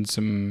 and then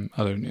some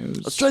other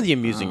news. Let's try the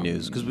amusing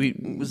news,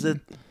 because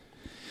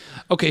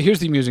Okay, here's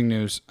the amusing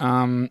news.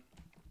 I'm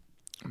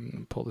going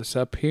to pull this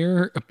up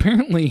here.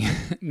 Apparently,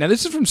 now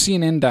this is from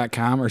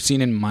CNN.com or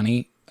CNN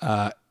Money.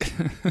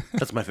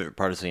 That's my favorite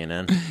part of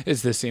CNN.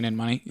 Is this CNN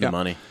Money? The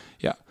money.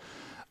 Yeah.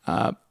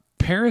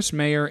 Paris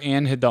Mayor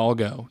Anne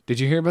Hidalgo. Did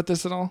you hear about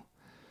this at all?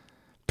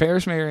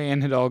 Paris Mayor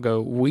Anne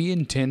Hidalgo, we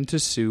intend to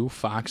sue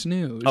Fox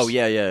News. Oh,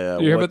 yeah.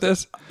 Did you hear about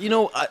this?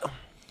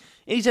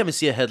 Anytime I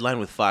see a headline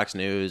with Fox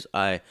News,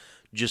 I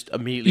just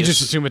immediately... You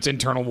just assume it's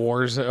internal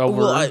wars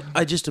over... Well,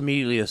 I just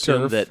immediately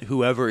assume that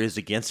whoever is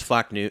against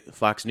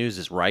Fox News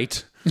is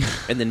right,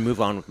 and then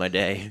move on with my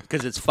day,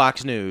 because it's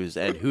Fox News,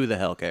 and who the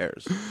hell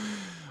cares?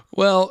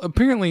 Well,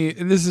 apparently,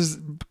 this is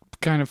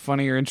kind of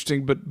funny or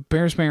interesting, but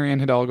Paris Mayor Anne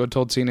Hidalgo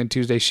told CNN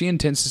Tuesday she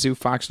intends to sue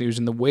Fox News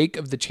in the wake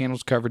of the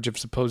channel's coverage of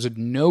supposed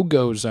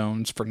no-go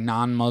zones for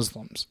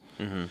non-Muslims.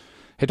 Mm-hmm.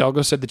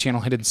 Hidalgo said the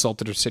channel had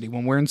insulted her city.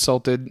 When we're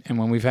insulted and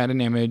when we've had an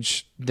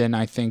image, then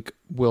I think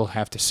we'll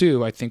have to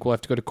sue. I think we'll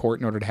have to go to court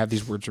in order to have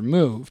these words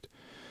removed.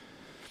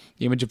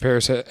 The image of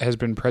Paris has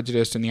been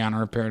prejudiced and the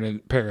honor of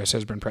Paris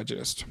has been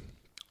prejudiced.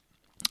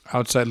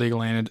 Outside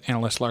legal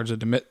analysts largely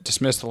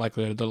dismissed the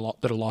likelihood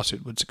that a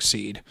lawsuit would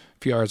succeed. A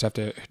few hours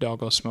after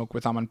Hidalgo spoke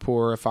with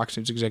Amanpour, a Fox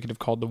News executive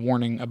called the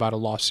warning about a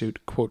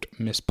lawsuit, quote,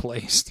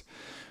 misplaced.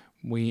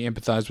 We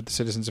empathize with the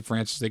citizens of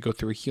France as they go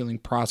through a healing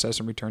process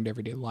and return to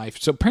everyday life.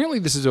 So apparently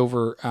this is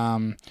over.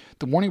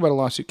 The warning about a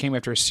lawsuit came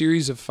after a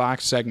series of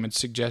Fox segments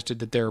suggested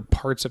that there are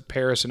parts of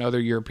Paris and other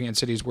European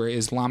cities where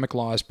Islamic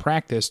law is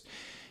practiced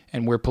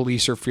and where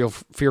police are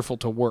fearful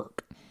to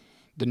work.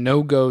 The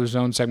no-go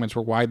zone segments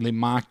were widely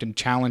mocked and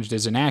challenged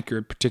as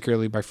inaccurate,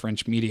 particularly by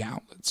French media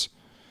outlets.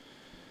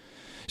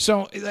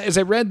 So as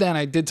I read that,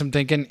 I did some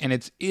thinking, and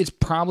it's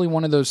probably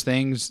one of those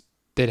things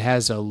that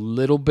has a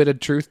little bit of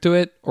truth to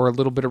it or a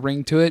little bit of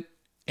ring to it,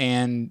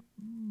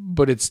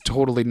 but it's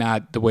totally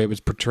not the way it was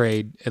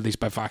portrayed, at least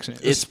by Fox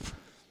News. It's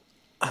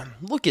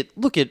look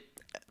at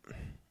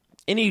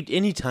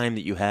any time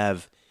that you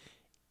have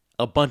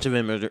a bunch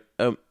of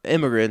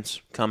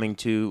immigrants coming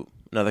to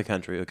another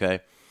country, okay?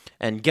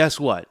 And guess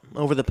what?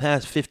 Over the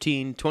past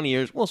 15, 20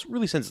 years, well,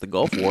 really since the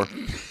Gulf War.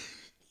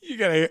 You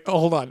gotta,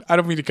 hold on. I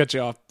don't mean to cut you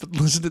off, but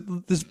listen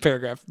to this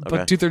paragraph. Okay.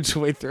 About 2/3 of the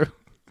way through.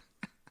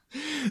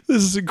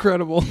 This is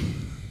incredible.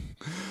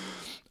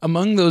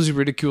 Among those who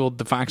ridiculed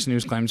the Fox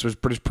News claims was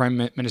British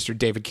Prime Minister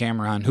David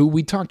Cameron, who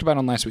we talked about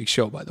on last week's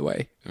show, by the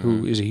way,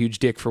 who is a huge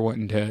dick for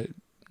wanting to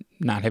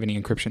not have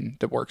any encryption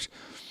that works,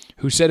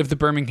 who said of the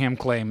Birmingham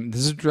claim,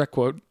 this is a direct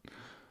quote,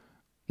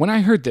 "When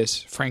I heard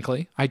this,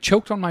 frankly, I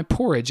choked on my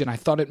porridge and I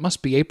thought it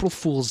must be April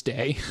Fool's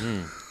Day."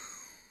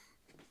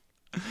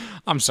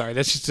 I'm sorry,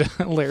 that's just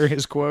a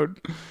hilarious quote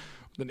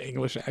with an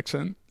English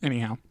accent.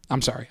 Anyhow,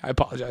 I'm sorry, I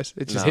apologize.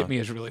 It just hit me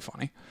as really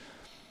funny.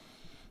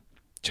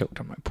 Choked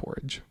on my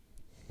porridge.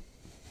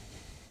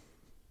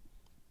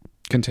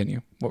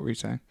 Continue. What were you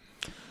saying?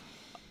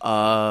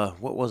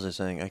 What was I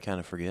saying? I kind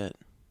of forget.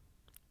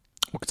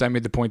 Well, because I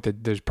made the point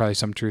that there's probably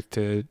some truth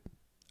to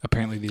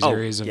apparently these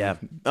areas of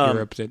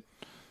Europe that...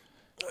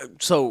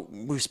 So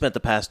we've spent the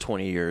past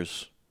 20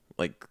 years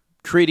like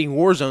creating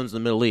war zones in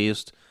the Middle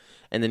East,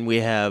 and then we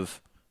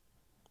have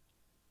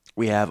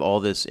all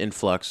this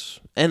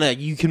influx, and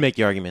you can make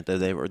the argument that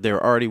they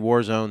were already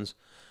war zones.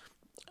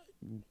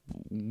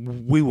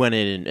 We went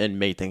in and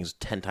made things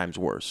 10 times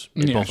worse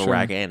in both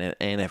Iraq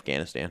and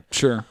Afghanistan.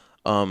 Sure.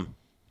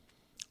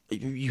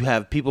 You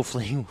have people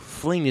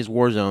fleeing these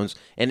war zones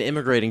and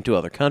immigrating to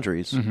other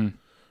countries,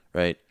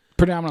 right?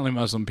 Predominantly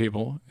Muslim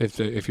people, if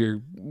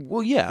you're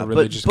a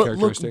religious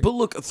characteristic. But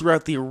look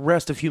throughout the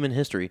rest of human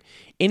history.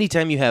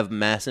 Anytime you have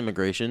mass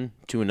immigration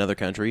to another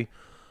country,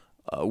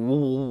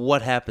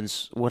 what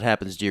happens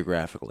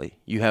geographically?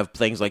 You have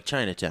things like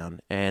Chinatown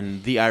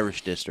and the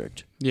Irish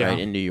District, right,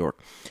 in New York.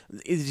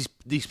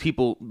 These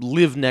people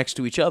live next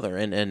to each other,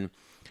 and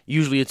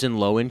usually it's in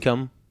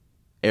low-income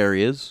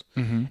areas,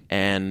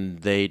 and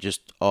they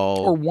just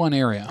all... Or one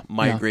area.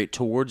 Migrate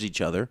towards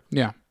each other.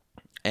 Yeah.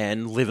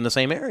 And live in the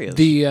same areas.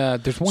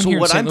 There's one here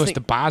in St. Louis, the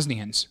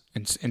Bosnians,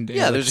 in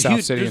there's South a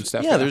huge, City and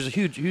stuff. Yeah, there's a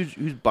huge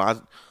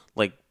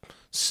like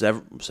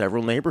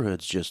several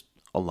neighborhoods, just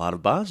a lot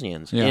of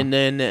Bosnians. Yeah. And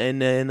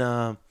then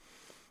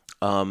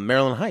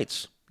Maryland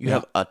Heights, you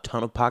have a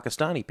ton of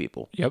Pakistani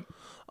people. Yep,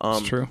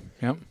 that's true.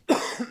 Yep.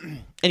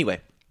 Anyway,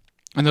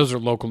 and those are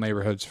local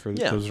neighborhoods for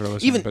those who are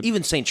listening.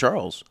 Even St.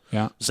 Charles.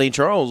 Yeah, St.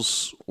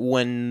 Charles,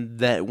 when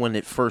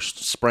it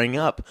first sprang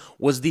up,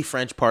 was the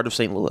French part of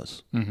St.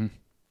 Louis.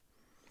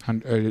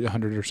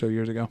 100 or so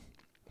years ago.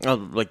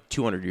 Like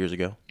 200 years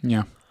ago.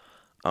 Yeah.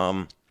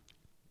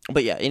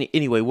 But yeah,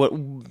 anyway, what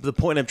the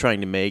point I'm trying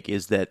to make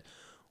is that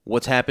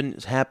what's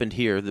happened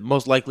here, the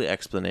most likely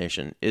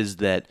explanation is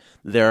that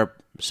there are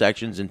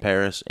sections in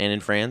Paris and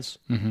in France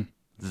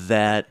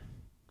that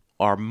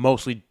are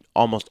mostly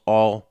almost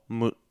all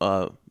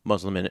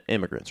Muslim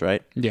immigrants,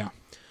 right? Yeah.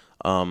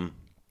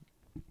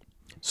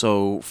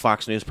 So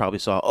Fox News probably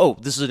saw, oh,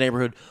 this is a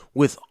neighborhood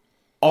with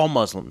all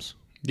Muslims.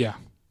 Yeah.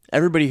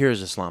 Everybody here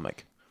is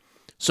Islamic.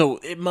 So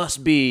it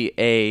must be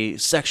a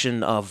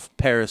section of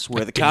Paris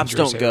where the cops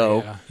don't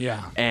go, area.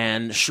 Yeah.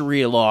 and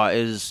Sharia law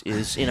is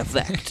in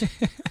effect.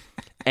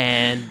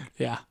 And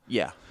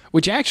yeah.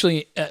 Which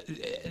actually,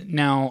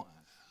 now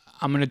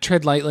I'm going to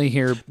tread lightly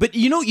here. But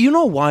you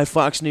know why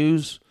Fox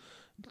News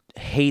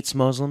hates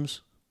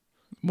Muslims?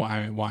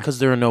 Why? Because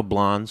there are no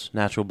blondes,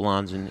 natural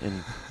blondes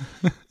in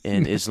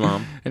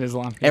Islam. In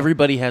Islam, yeah.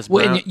 Everybody has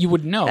brown. Well, and you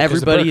would know.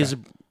 Everybody is,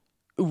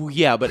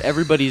 yeah, but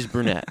everybody's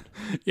brunette.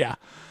 Yeah.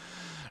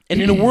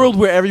 And in a world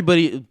where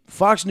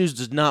Fox News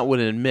does not want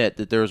to admit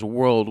that there's a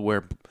world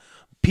where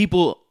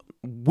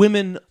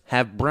women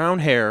have brown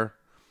hair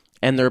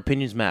and their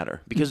opinions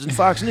matter. Because in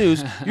Fox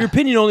News, your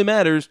opinion only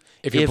matters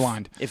if you're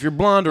blonde. If you're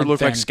blonde or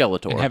look like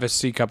Skeletor. And have a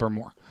C cup or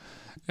more.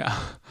 Yeah.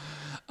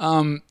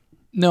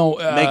 No.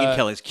 Megyn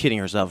Kelly's kidding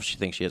herself if she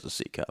thinks she has a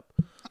C cup.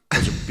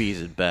 Those are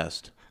B's at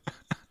best.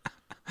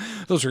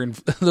 Those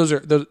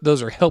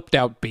are helped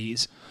out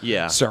bees.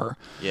 Yeah, sir.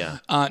 Yeah.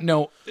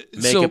 No.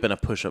 Makeup and a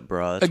push-up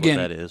bra. That's again,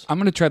 what that is. I'm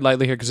going to tread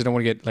lightly here because I don't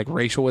want to get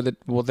racial with it.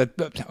 Well,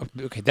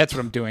 okay, that's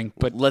what I'm doing.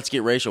 But let's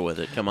get racial with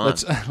it. Come on.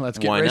 Let's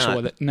get Why racial not?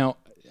 with it. No.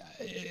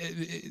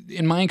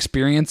 In my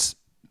experience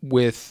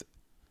with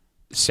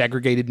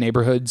segregated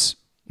neighborhoods,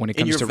 when it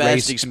comes to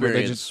race and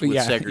religion,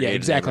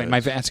 exactly. My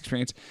vast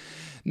experience.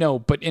 No,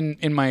 but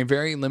in my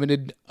very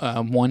limited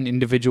one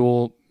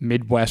individual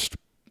Midwest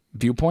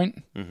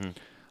viewpoint,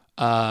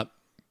 Muslims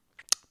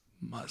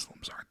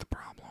aren't the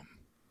problem.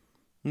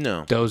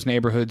 No. Those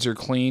neighborhoods are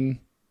clean,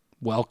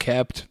 well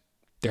kept.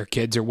 Their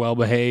kids are well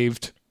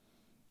behaved.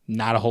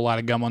 Not a whole lot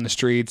of gum on the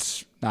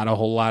streets. Not a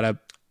whole lot of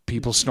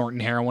people snorting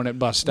heroin at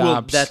bus stops.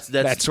 Well, that's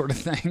that sort of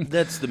thing.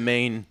 That's the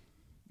main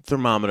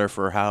thermometer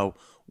for how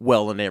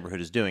well a neighborhood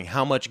is doing.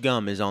 How much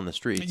gum is on the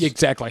streets?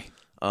 Exactly.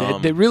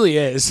 It really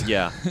is.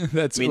 Yeah.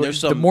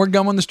 There's the more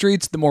gum on the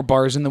streets, the more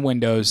bars in the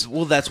windows.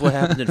 Well, that's what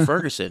happened in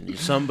Ferguson.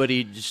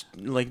 Somebody just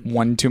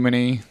one too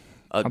many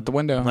out the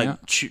window.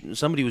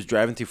 Somebody was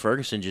driving through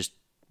Ferguson just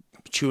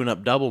chewing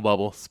up double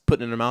bubble,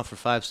 putting it in their mouth for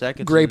 5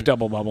 seconds. Grape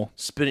double bubble.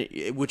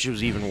 Spitting, which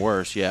was even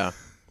worse, yeah.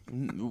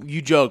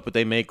 You joke, but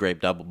they make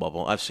grape double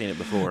bubble. I've seen it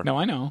before. No,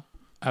 I know.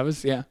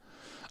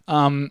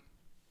 Muslim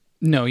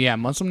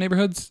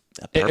neighborhoods,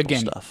 again,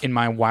 stuff. In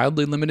my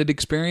wildly limited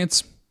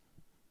experience,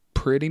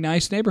 pretty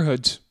nice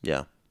neighborhoods.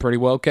 Yeah. Pretty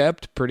well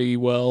kept,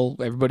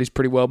 everybody's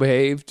pretty well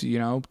behaved,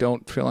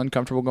 don't feel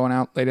uncomfortable going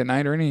out late at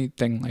night or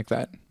anything like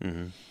that.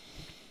 Mm-hmm.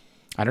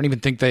 I don't even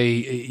think they,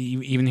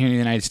 even here in the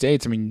United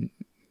States, I mean,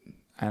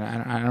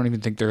 I don't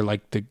even think they're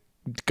like the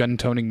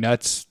gun-toting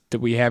nuts that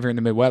we have here in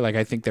the Midwest. Like,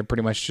 I think they're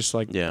pretty much just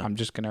like, I'm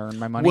just going to earn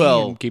my money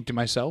and keep to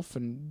myself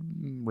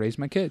and raise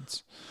my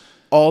kids.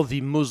 All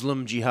the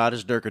Muslim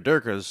jihadist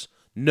Durkas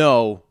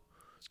know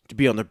to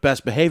be on their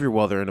best behavior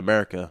while they're in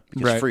America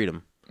because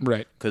freedom.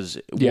 Right. Because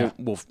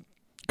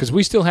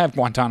we still have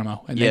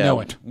Guantanamo, and they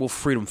know it. We'll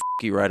freedom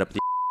you right up the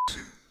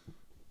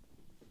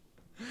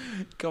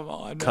Come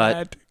on, cut,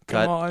 Matt.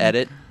 Come on.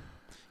 Edit.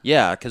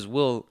 Yeah, because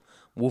we'll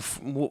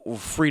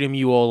freedom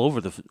you all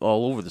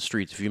over the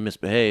streets if you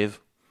misbehave.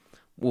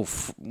 We'll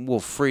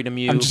freedom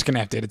you. I'm just gonna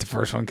have to edit the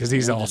first one because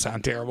these all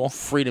sound terrible.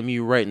 Freedom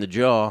you right in the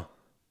jaw.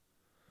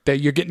 That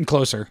you're getting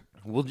closer.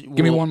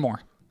 Give me one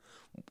more.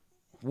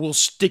 We'll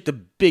stick the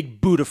big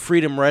boot of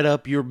freedom right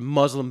up your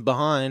Muslim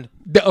behind.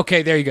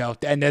 Okay, there you go.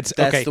 And that's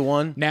okay. The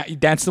one. Now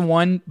that's the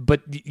one,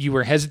 but you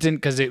were hesitant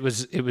because it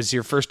was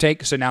your first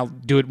take. So now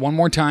do it one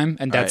more time,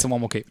 and that's the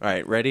one we'll keep. All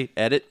right, ready?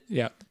 Edit.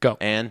 Yeah, go.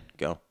 And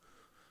go.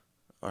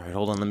 All right,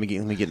 hold on. Let me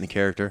get in the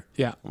character.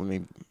 Yeah. Let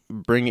me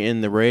bring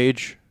in the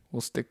rage.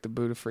 We'll stick the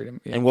boot of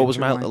freedom. Yeah, and what was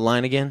my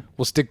line again?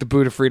 We'll stick the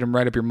boot of freedom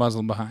right up your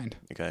Muslim behind.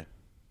 Okay.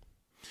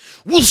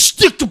 We'll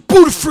stick the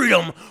boot of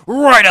freedom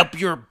right up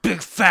your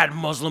big fat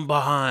Muslim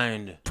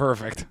behind.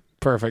 Perfect.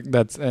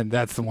 That's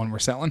the one we're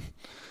selling.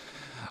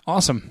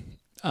 Awesome.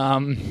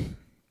 Very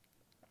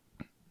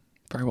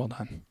well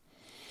done.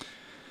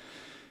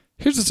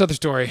 Here's this other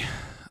story.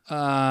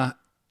 Have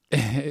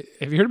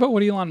you heard about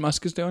what Elon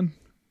Musk is doing?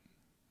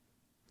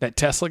 That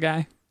Tesla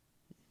guy?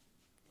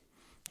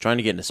 Trying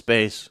to get into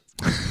space.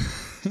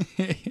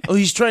 Oh,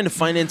 he's trying to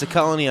finance a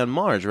colony on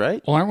Mars,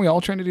 right? Well, aren't we all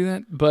trying to do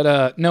that?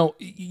 But no,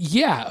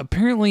 yeah.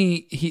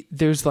 Apparently,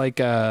 there's like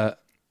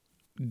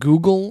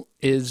Google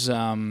is,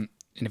 and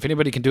if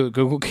anybody can do it,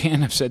 Google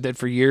can. I've said that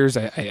for years.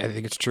 I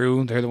think it's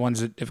true. They're the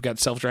ones that have got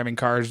self-driving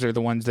cars. They're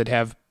the ones that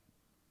have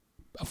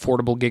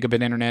affordable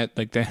gigabit internet.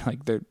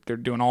 They're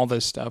doing all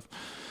this stuff.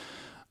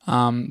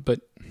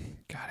 But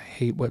God, I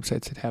hate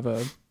websites that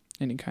have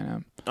any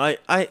kind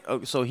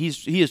of. So he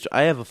is.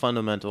 I have a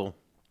fundamental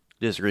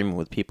disagreement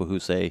with people who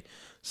say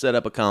set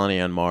up a colony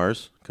on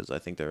Mars because I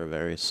think there are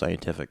various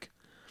scientific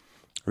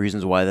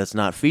reasons why that's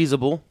not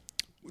feasible.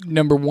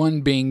 Number one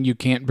being you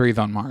can't breathe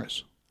on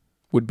Mars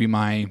would be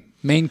my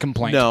main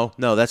complaint. No,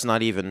 that's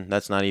not even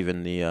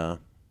the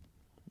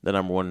the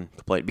number one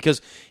complaint.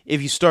 Because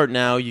if you start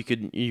now, you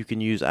can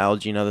use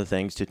algae and other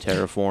things to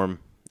terraform,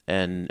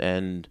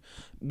 and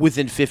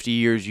within 50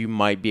 years, you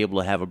might be able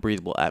to have a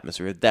breathable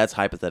atmosphere. That's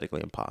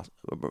hypothetically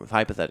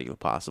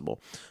possible.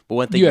 But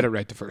one thing You had it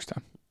right the first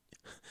time.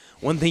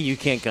 one thing you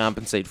can't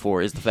compensate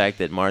for is the fact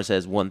that Mars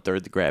has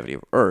 1/3 the gravity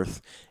of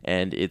Earth,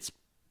 and it's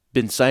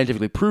been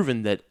scientifically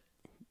proven that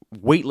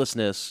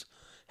weightlessness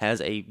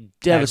has a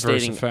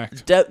devastating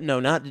effect.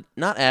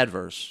 Not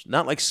adverse,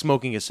 not like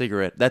smoking a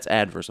cigarette. That's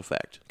adverse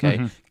effect.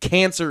 Okay,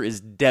 cancer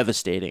is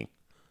devastating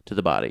to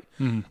the body.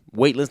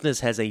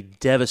 Weightlessness has a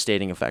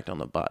devastating effect on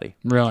the body.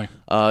 Really?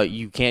 For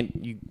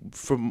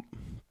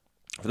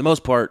the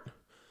most part,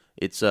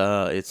 it's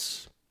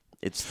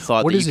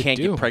thought What that does you it can't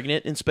do? get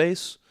pregnant in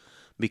space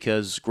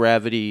because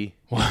gravity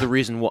is the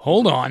reason.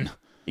 Hold on.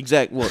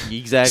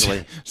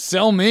 Exactly.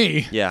 Sell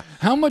me. Yeah.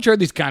 How much are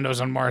these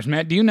condos on Mars,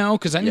 Matt? Do you know?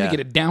 Because I need to get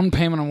a down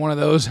payment on one of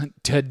those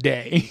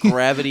today.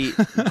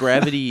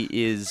 Gravity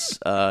is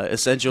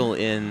essential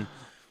in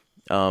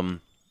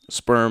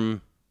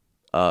sperm,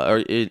 or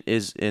it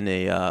is in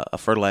a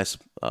fertilized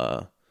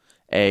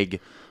egg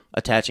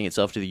attaching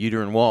itself to the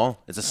uterine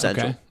wall. It's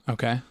essential.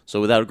 Okay.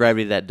 So without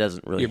gravity, that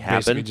doesn't really You're happen.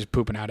 basically just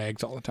pooping out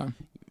eggs all the time.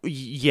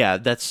 Yeah,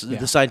 that's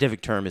the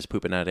scientific term is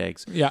pooping out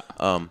eggs. Yeah.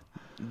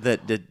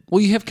 That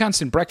Well, you have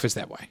constant breakfast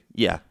that way.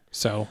 yeah.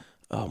 So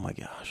Oh my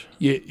gosh.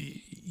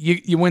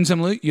 you win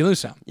some, you lose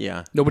some.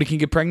 Yeah. Nobody can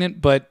get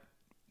pregnant, but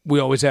we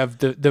always have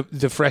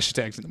the freshest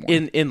eggs in the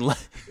morning.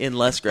 In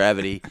less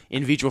gravity,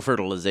 in vitro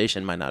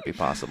fertilization might not be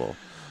possible.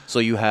 So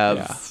you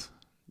have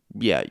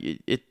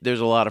there's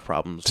a lot of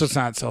problems. So it's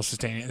not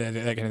self-sustaining, that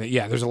kind of thing.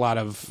 Yeah, there's a lot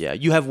of... Yeah,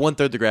 you have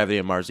 1/3 the gravity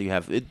of Mars.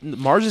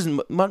 Mars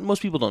isn't.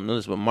 Most people don't know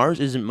this, but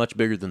Mars isn't much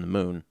bigger than the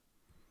Moon.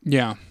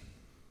 Yeah.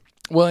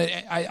 Well,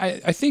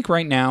 I think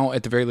right now,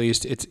 at the very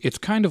least, it's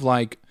kind of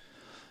like,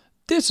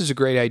 this is a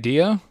great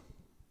idea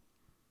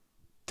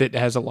that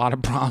has a lot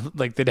of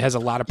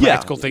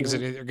practical things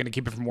that are going to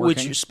keep it from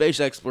working. Which space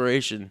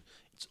exploration,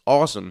 it's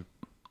awesome,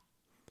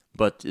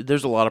 but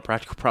there's a lot of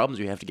practical problems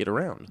you have to get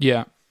around.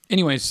 Yeah.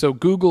 Anyway, so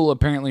Google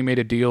apparently made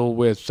a deal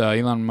with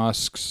Elon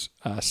Musk's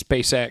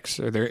SpaceX,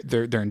 or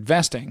they're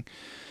investing.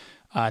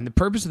 And the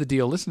purpose of the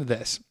deal, listen to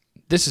this.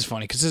 This is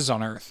funny because this is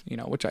on Earth,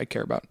 which I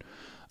care about.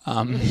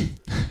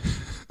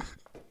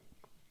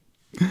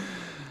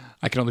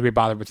 I can only be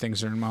bothered with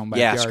things that are in my own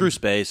backyard. Yeah, screw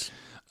space.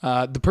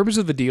 The purpose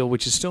of the deal,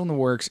 which is still in the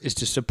works, is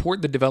to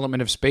support the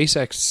development of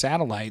SpaceX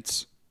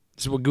satellites.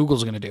 This is what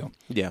Google's going to do.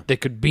 Yeah.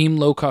 That could beam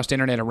low-cost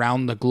internet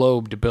around the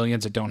globe to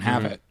billions that don't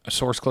have it. A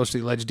source close to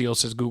the alleged deal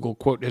says Google,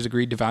 quote, has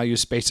agreed to value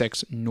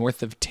SpaceX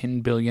north of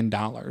 $10 billion.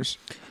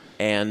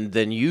 And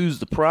then use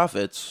the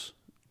profits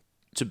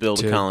to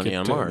build a colony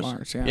on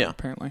Mars. Yeah,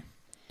 apparently.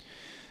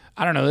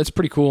 I don't know. That's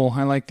pretty cool.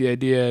 I like the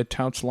idea.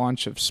 Touts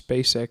launch of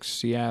SpaceX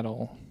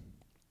Seattle.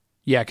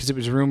 Yeah, because it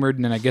was rumored,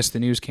 and then I guess the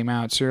news came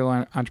out.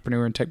 Serial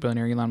entrepreneur and tech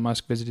billionaire Elon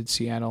Musk visited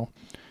Seattle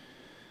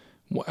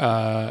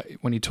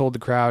when he told the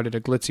crowd at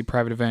a glitzy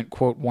private event,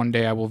 quote, one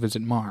day I will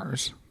visit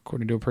Mars.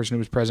 According to a person who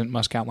was present,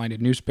 Musk outlined a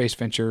new space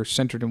venture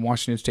centered in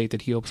Washington State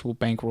that he hopes will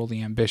bankroll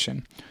the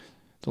ambition.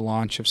 The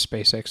launch of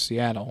SpaceX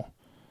Seattle.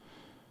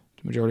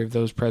 The majority of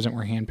those present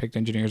were handpicked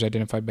engineers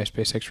identified by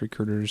SpaceX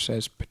recruiters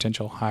as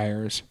potential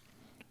hires.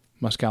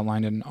 Musk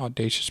outlined an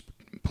audacious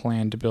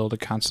plan to build a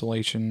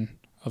constellation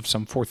of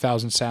some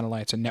 4,000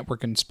 satellites, a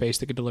network in space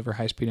that could deliver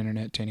high-speed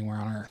internet to anywhere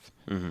on Earth.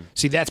 Mm-hmm.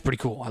 See, that's pretty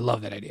cool. I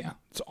love that idea.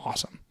 It's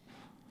awesome.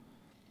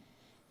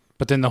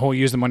 But then the whole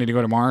use the money to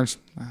go to Mars,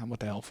 what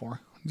the hell for?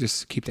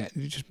 Just keep that.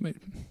 Just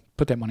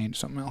put that money into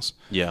something else.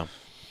 Yeah.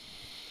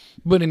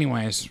 But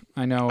anyways,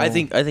 I know. I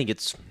think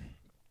it's.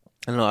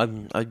 I don't know. I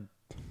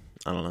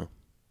don't know.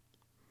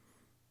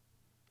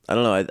 I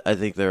don't know. I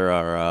think there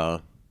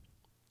aren't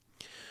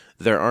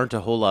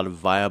a whole lot of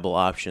viable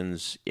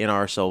options in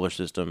our solar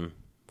system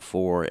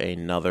for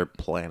another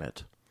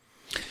planet.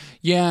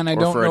 Yeah, and I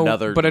don't know,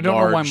 but I don't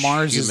know why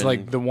Mars is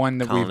like the one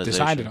that we've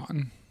decided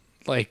on.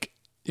 Like,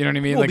 you know what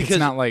I mean? Well, like, it's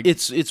not like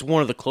it's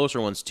one of the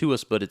closer ones to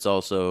us, but it's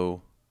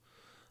also,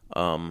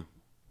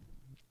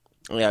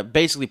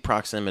 basically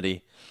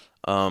proximity.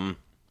 I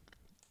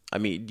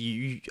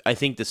mean, I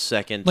think the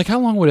second, like, how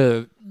long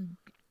would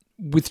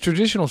with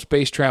traditional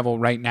space travel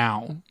right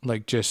now,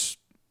 like just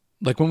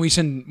like when we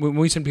send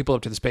people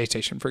up to the space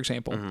station, for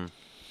example,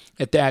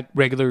 at that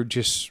regular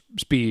just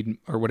speed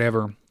or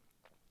whatever,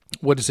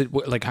 what is it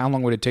like? How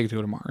long would it take to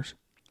go to Mars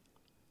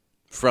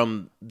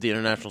from the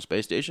International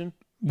Space Station?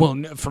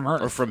 Well, from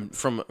Earth, or from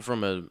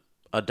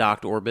a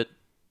docked orbit.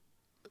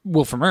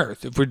 Well, from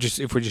Earth, if we're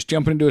just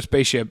jumping into a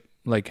spaceship,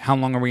 like how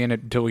long are we in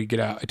it until we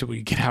get out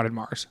at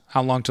Mars?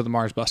 How long till the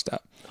Mars bust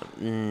up?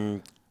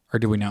 Or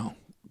do we know?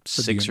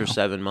 6 or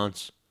 7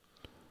 months.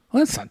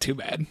 Well, that's not too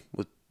bad.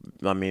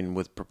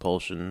 With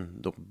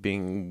propulsion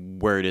being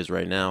where it is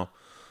right now.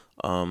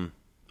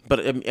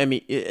 But I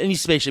mean, any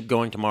spaceship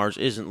going to Mars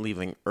isn't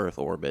leaving Earth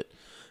orbit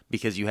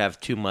because you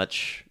have too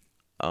much.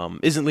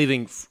 Isn't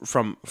leaving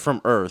from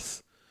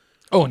Earth.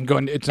 Oh, and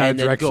going. It's not and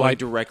a direct going flight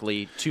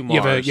directly to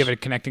Mars. You have a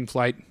connecting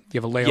flight.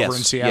 You have a layover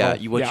in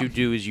Seattle. Yeah. What you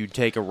do is you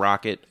take a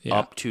rocket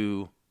up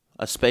to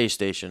a space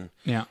station,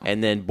 Yeah.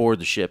 and then board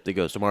the ship that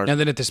goes to Mars. And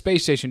then at the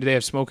space station, do they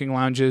have smoking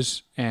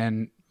lounges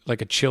and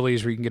like a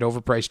Chili's where you can get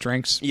overpriced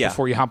drinks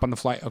before you hop on the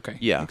flight? Okay.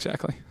 Yeah.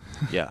 Exactly.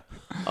 Yeah.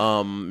 There's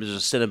a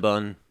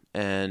Cinnabon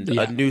and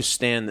Yeah. a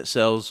newsstand that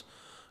sells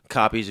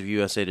copies of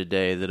USA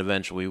Today that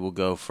eventually will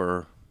go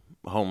for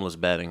homeless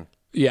bedding.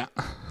 Yeah.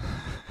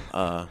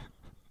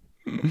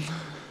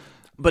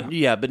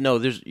 But no,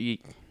 there's the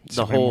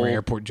How many whole. more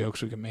airport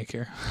jokes we can make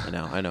here.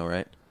 I know,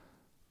 right?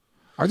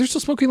 Are there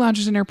still smoking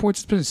lounges in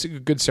airports? It's been a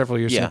good several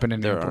years since Yeah, I've been in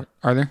an there airport.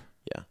 Are there?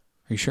 Yeah. Are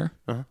you sure?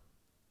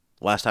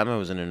 Last time I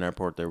was in an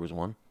airport, there was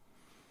one.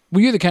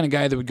 Well, you're the kind of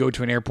guy that would go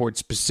to an airport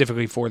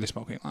specifically for the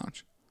smoking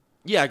lounge.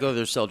 Yeah, I go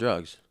there to sell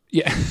drugs.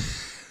 Yeah.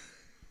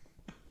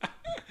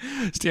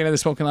 Stand in the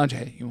smoking lounge.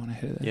 Hey, you want a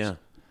hit of this? Yeah.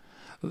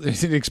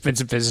 There's an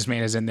expensive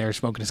businessman is in there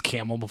smoking his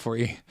Camel before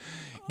he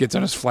gets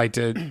on his flight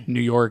to New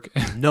York.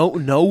 No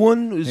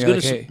one is You're gonna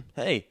like, say,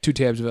 hey, 2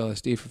 tabs of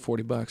LSD for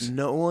 $40.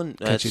 no one.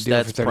 Catch a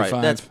deal for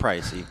 35. That's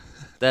pricey.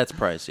 That's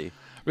pricey.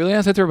 Really?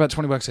 I thought they were about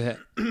 $20 a hit.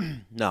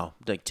 No,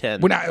 like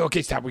 10. We're not,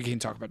 okay, stop. We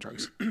can't talk about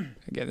drugs.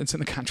 Again, it's in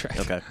the contract.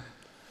 Okay.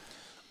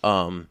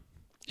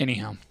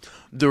 Anyhow.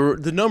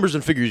 The numbers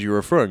and figures you're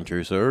referring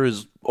to, sir,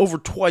 is over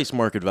twice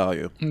market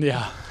value.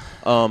 Yeah.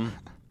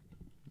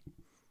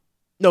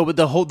 No, but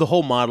the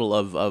whole model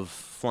of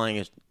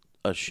flying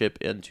a ship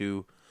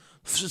into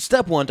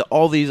step one to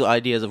all these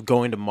ideas of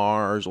going to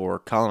Mars or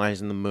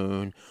colonizing the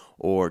moon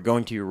or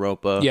going to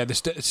Europa. Yeah, the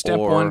step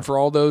or one for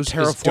all those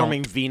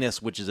terraforming is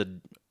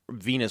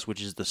Venus,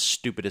 which is the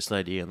stupidest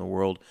idea in the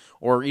world,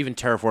 or even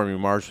terraforming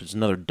Mars, which is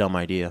another dumb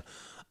idea.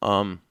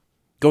 Going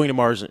to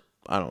Mars,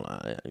 I don't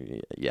know.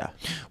 Yeah,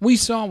 we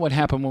saw what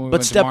happened when we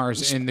went to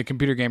Mars in the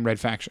computer game Red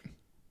Faction.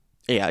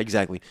 yeah,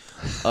 exactly.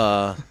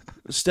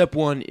 Step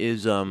one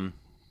is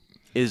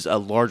a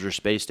larger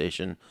space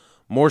station,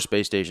 more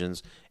space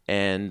stations,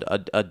 and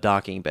a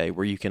docking bay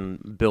where you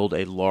can build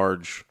a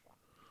large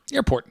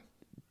Airport.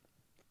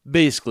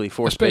 basically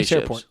for A space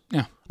spaceships. airport.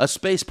 Yeah. A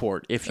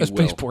spaceport, if you A will.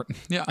 spaceport.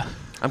 Yeah.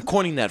 I'm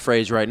coining that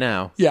phrase right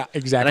now. Yeah,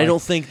 exactly. And I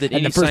don't think that and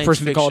any the first science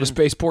person to call it a fiction-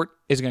 spaceport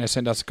is going to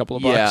send us a couple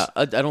of bucks. Yeah,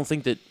 I don't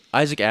think that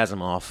Isaac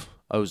Asimov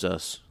owes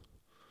us.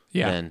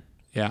 Yeah. Then.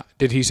 Yeah.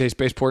 Did he say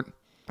spaceport?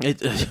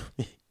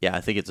 Yeah,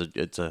 I think it's a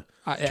term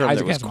Isaac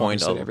that was Asimov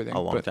coined said everything,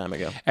 a long but- time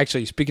ago.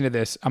 Actually, speaking of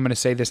this, I'm going to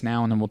say this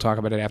now and then we'll talk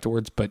about it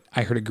afterwards, but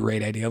I heard a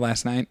great idea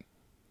last night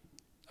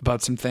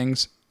about some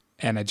things,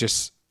 and I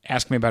just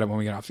ask me about it when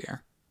we get off the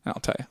air, and I'll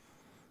tell you.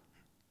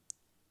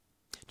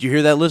 Did you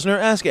hear that, listener?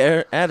 Ask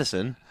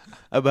Addison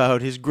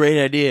about his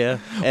great idea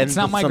and It's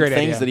not my some great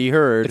things idea. that he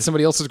heard. It's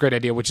somebody else's great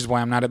idea, which is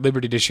why I'm not at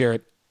liberty to share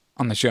it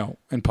on the show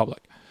in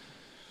public.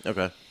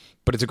 Okay.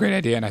 But it's a great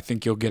idea, and I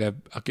think you'll get a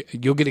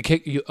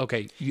kick.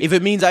 If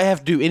it means I have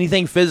to do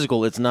anything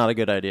physical, it's not a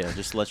good idea.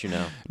 Just to let you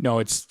know. No,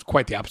 it's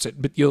quite the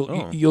opposite. But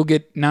you'll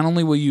get, not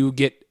only will you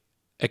get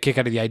a kick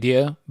out of the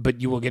idea,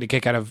 but you will get a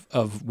kick out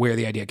of where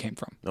the idea came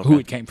from, who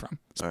it came from.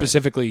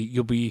 Specifically,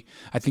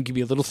 I think you'll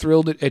be a little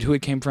thrilled at who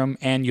it came from,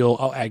 and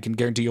I can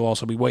guarantee you'll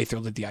also be way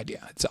thrilled at the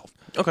idea itself.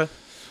 Okay.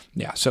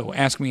 Yeah. So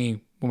ask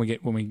me when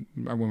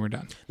we're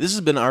done. This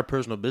has been Our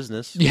Personal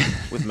Business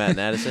with Matt and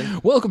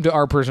Addison. Welcome to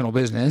Our Personal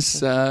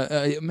Business.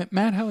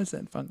 Matt, how is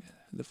that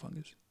the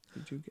fungus?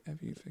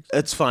 Have you fixed it?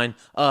 It's fine.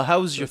 How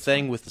was your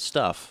thing with the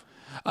stuff?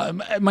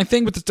 My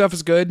thing with the stuff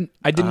is good.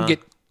 I didn't get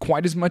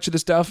quite as much of the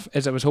stuff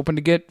as I was hoping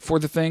to get for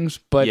the things,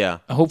 but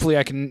hopefully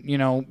I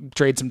can,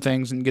 trade some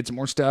things and get some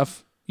more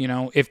stuff,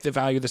 if the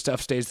value of the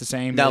stuff stays the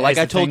same. Now, like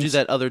I told you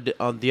that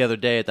the other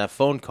day at that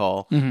phone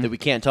call that we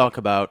can't talk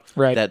about,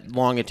 that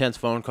long, intense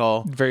phone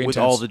call Very with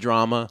intense. all the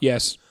drama.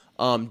 Yes.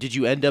 Did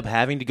you end up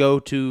having to go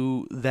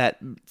to that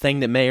thing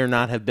that may or may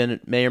not have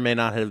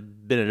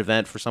been an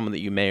event for someone that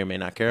you may or may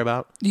not care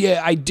about?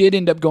 Yeah, I did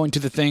end up going to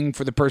the thing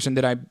for the person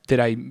that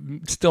I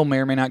still may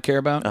or may not care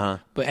about.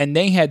 And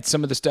they had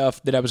some of the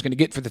stuff that I was going to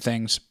get for the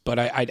things, but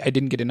I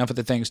didn't get enough of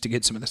the things to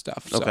get some of the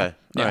stuff. So, Okay,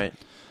 yeah. all right.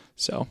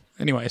 So,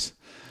 anyways,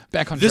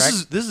 back on track.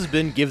 This has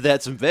been Give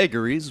That Some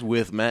Vagaries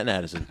with Matt and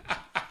Addison.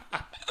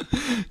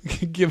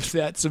 Give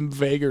that some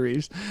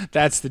vagaries.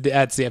 That's the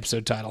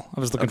episode title. I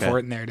was looking for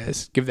it, and there it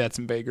is. Give that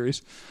some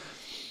vagaries.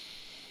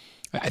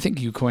 I think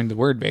you coined the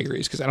word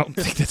vagaries because I don't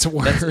think that's a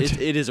word.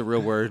 It is a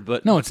real word,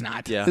 but No, it's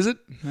not. Yeah. Is it?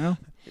 No.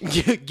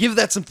 Give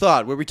that some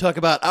thought, where we talk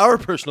about our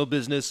personal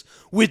business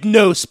with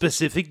no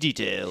specific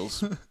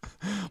details.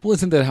 Well,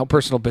 isn't that how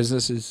personal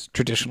business is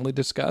traditionally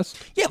discussed?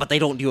 Yeah, but they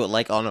don't do it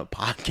like on a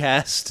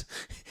podcast.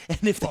 And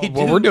if they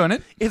Well, we're doing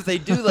it. If they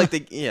do, I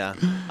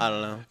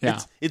don't know. Yeah.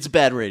 It's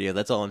bad radio.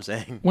 That's all I'm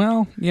saying.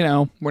 Well,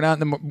 we're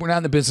not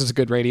in the business of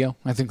good radio.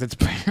 I think that's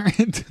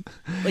apparent.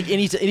 Like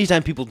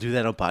anytime people do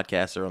that on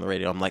podcasts or on the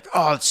radio, I'm like,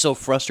 oh, it's so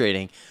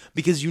frustrating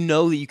because you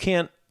know that you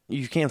can't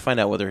find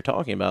out what they're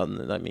talking about.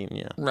 And I mean,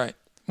 yeah, Right.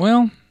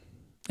 Well,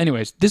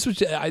 anyways, this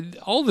was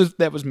all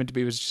that was meant to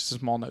be was just a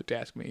small note to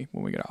ask me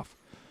when we get off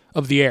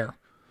of the air.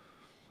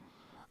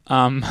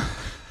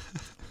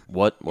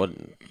 What?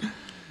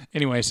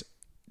 Anyways,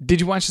 did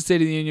you watch the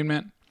State of the Union,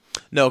 Matt?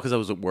 No, because I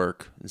was at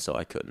work, and so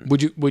I couldn't.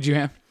 Would you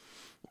have?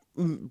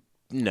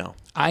 No.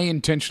 I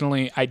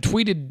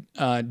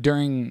tweeted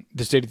during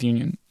the State of the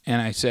Union,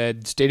 and I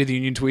said State of the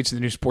Union tweets and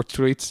the new sports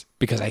tweets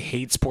because I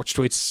hate sports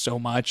tweets so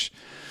much.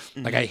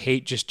 Like, I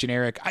hate just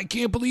generic, I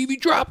can't believe he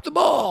dropped the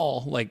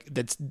ball. Like,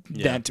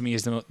 that to me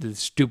is the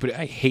stupid.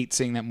 I hate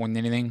seeing that more than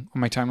anything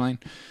on my timeline.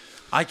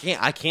 I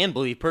can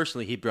believe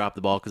personally he dropped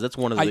the ball because that's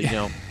one of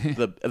the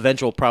the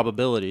eventual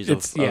probabilities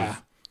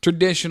of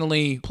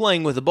traditionally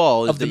playing with the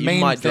ball is of the that main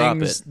you might drop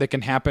things it. that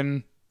can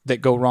happen that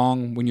go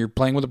wrong when you're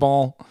playing with the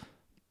ball.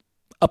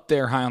 Up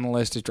there, high on the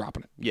list is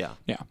dropping it. Yeah.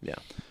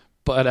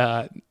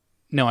 But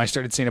no, I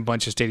started seeing a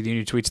bunch of State of the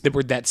Union tweets that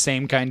were that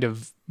same kind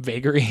of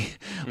vagary.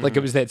 Like, it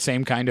was that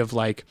same kind of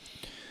like,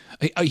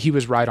 he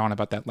was right on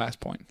about that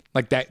last point.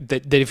 Like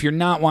that if you're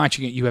not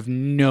watching it, you have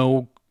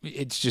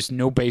it's just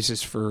no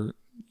basis for,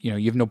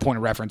 you have no point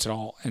of reference at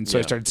all. And so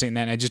I started seeing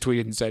that, and I just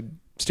tweeted and said,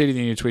 State of the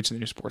Union tweets and the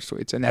new sports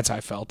tweets. And that's how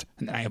I felt.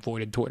 And then I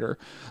avoided Twitter.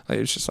 Like,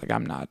 it's just like, I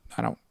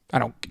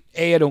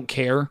don't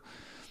care.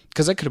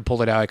 Because I could have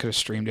pulled it out, I could have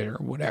streamed it or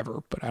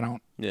whatever, but I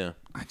don't. Yeah.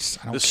 I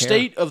don't The care.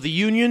 State of the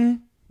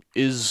Union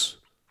is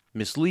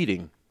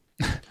misleading.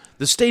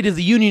 The State of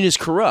the Union is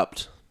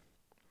corrupt.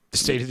 The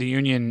State of the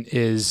Union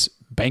is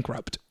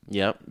bankrupt.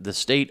 Yep. The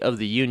State of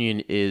the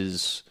Union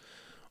is.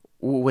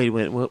 Wait.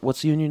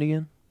 What's the union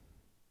again?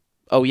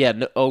 Oh yeah.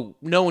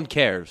 No one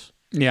cares.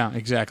 Yeah,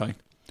 exactly.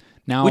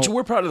 Now, Which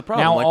we're part of the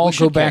problem. Now like, all we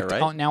should go back. care,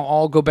 right? Now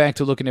all go back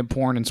to looking at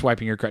porn and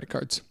swiping your credit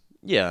cards.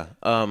 Yeah.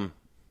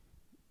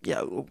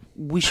 Yeah.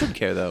 We should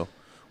care though.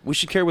 We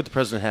should care what the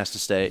president has to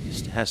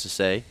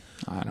say.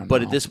 I don't know.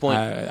 But at this point,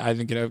 I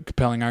think a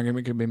compelling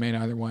argument could be made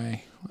either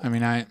way. I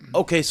mean,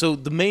 okay. So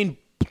the main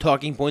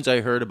talking points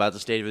I heard about the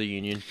State of the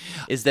Union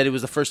is that it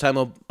was the first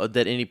time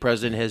that any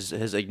president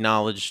has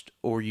acknowledged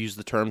or used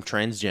the term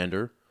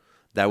transgender.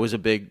 That was a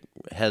big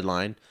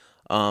headline.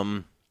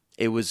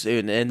 It was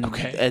and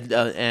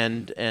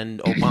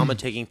Obama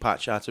taking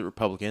pot shots at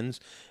Republicans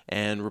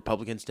and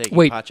Republicans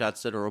taking pot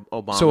shots at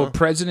Obama. So a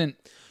president,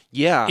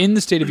 in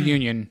the State of the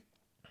Union,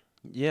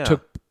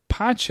 took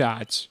pot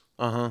shots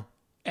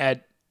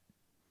at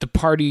the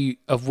party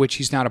of which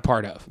he's not a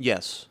part of.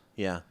 Yes.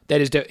 Yeah.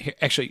 That is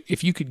actually,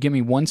 if you could give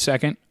me 1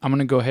 second, I'm going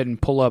to go ahead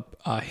and pull up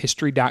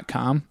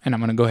history.com, and I'm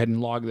going to go ahead and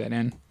log that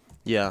in.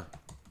 Yeah.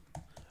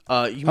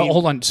 You mean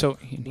hold on. So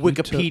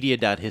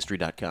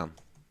Wikipedia.history.com.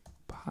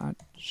 Pot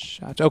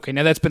shots. Okay,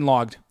 now that's been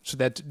logged. So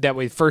that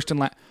way, first and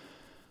last.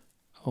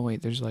 Oh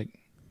wait, there's like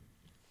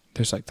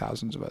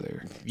thousands of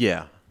other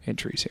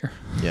entries here.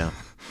 Yeah.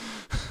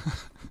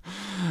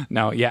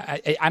 No, yeah,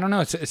 I don't know.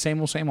 It's the same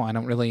old. I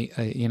don't really,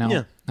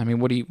 Yeah. I mean,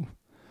 what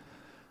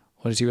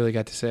does he really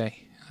got to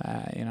say?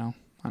 I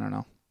don't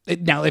know.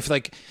 Now, if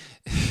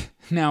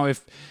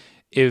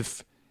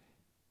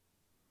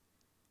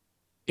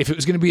it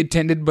was going to be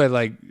attended by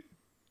like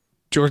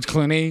George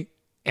Clooney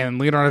and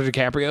Leonardo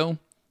DiCaprio,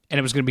 and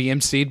it was going to be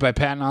emceed by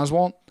Patton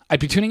Oswalt, I'd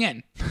be tuning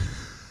in.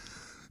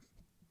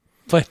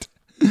 But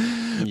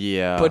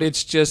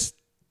it's just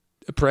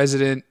a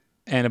president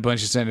and a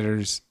bunch of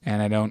senators,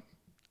 and I don't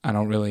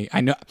really.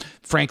 I know,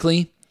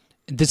 frankly,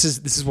 this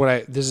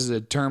is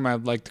a term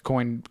I'd like to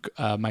coin,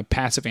 my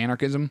passive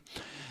anarchism.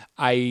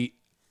 I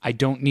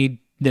don't need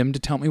them to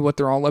tell me what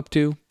they're all up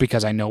to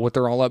because I know what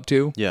they're all up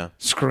to. Yeah,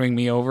 screwing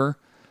me over,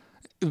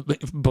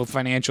 both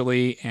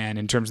financially and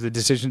in terms of the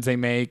decisions they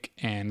make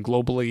and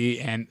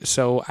globally. And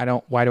so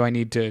why do I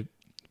need to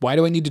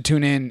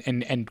tune in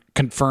and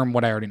confirm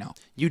what I already know?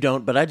 You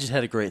don't, but I just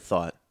had a great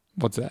thought.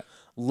 What's that?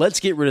 Let's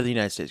get rid of the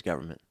United States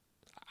government.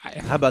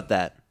 How about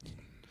that?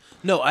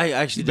 No, I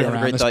actually did have a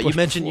great thought. You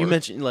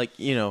mentioned like,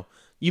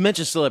 you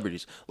mentioned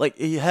celebrities. Like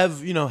you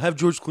have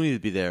George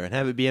Clooney be there and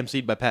have it be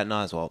emceed by Patton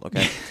Oswalt,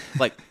 okay?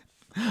 Like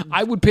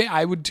I would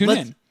tune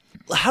in.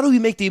 How do we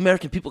make the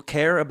American people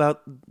care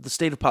about the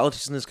state of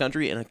politics in this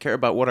country and care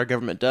about what our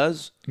government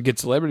does? Get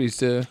celebrities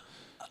to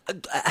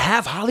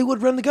have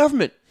Hollywood run the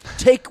government.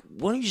 Why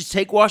don't you just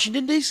take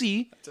Washington,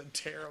 D.C.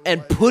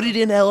 and put it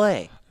in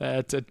L.A.?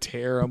 That's a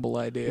terrible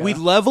idea. We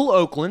level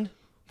Oakland.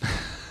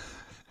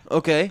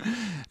 Okay.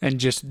 And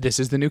this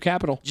is the new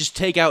capital. Just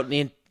take out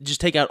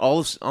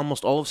almost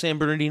all of San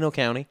Bernardino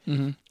County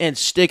and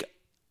stick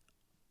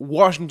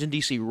Washington,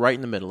 D.C. right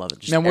in the middle of it.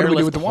 Just now, what do we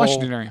do with the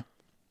Washington area?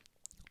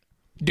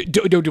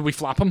 Do we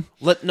flop them?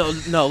 Let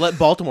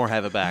Baltimore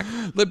have it back.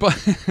 Let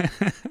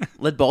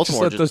Baltimore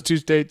just let those two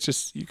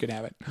states you can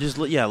have it.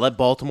 Let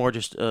Baltimore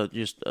just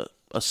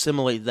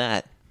assimilate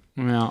that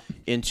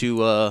into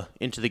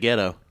the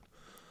ghetto.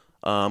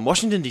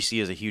 Washington D.C.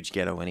 is a huge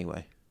ghetto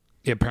anyway.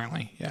 Yeah,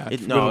 apparently, yeah.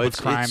 It's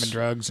crime and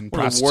drugs and one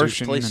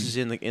prostitution. Of the worst places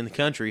in the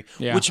country,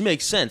 yeah. Which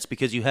makes sense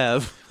because you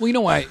have. Well, you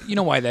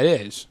know why that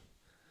is.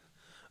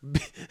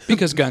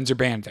 Because guns are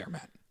banned there,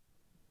 Matt.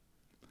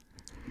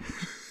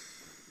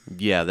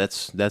 Yeah,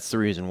 that's the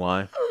reason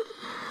why.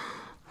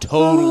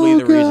 Totally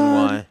the reason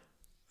why.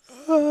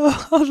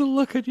 Oh, the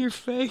look on your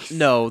face.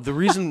 No, the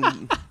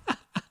reason.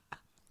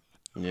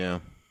 Yeah.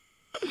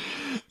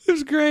 It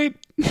was great.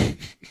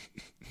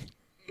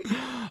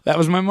 That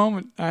was my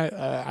moment.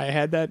 I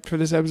had that for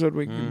this episode.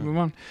 We can move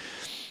on.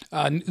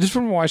 This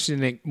from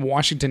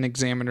Washington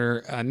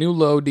Examiner. New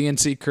low,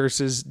 DNC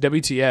curses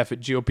WTF at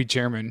GOP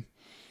chairman.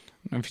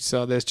 I don't know if you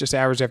saw this. Just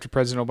hours after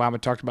President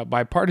Obama talked about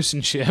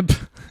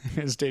bipartisanship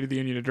in his State of the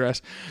Union address,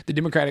 the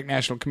Democratic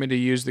National Committee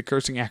used the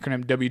cursing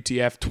acronym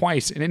WTF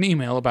twice in an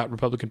email about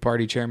Republican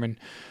Party Chairman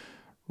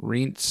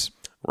Reince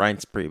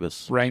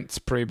Priebus.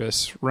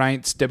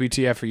 Reince,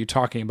 WTF are you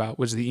talking about,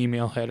 was the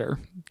email header.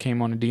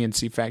 Came on a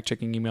DNC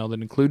fact-checking email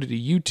that included a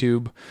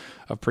YouTube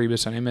of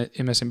Priebus on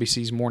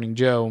MSNBC's Morning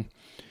Joe,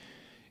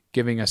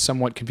 giving a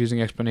somewhat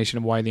confusing explanation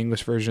of why the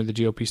English version of the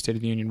GOP State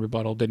of the Union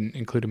rebuttal didn't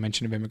include a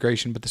mention of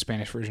immigration, but the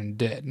Spanish version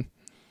did.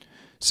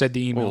 Said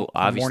the email. Well,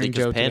 obviously Morning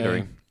just Joe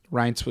pandering. Today,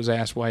 Reince was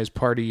asked why his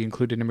party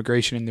included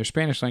immigration in their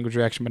Spanish language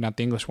reaction, but not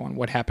the English one.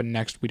 What happened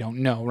next, we don't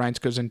know.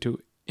 Reince goes into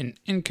an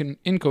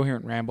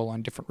incoherent ramble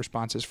on different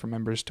responses from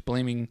members to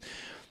blaming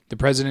the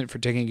president for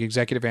taking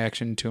executive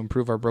action to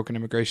improve our broken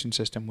immigration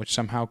system, which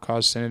somehow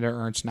caused Senator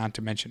Ernst not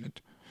to mention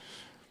it.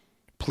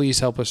 Please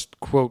help us,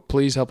 quote,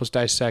 please help us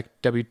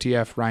dissect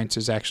WTF Reince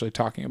is actually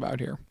talking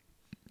about here.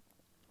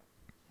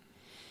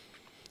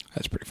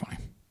 That's pretty funny.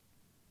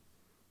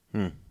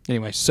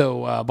 Anyway,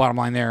 so bottom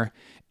line there,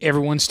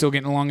 everyone's still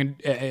getting along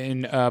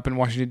up in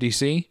Washington,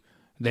 D.C.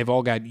 They've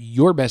all got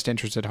your best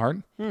interests at heart.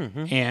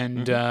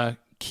 And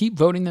keep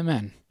voting them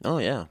in. Oh,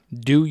 yeah.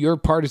 Do your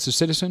part as a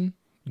citizen.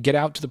 Get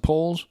out to the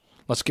polls.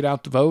 Let's get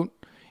out to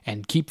vote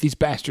and keep these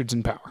bastards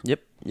in power.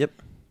 Yep.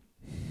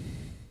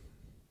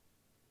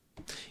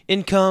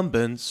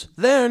 Incumbents,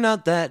 they're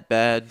not that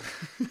bad.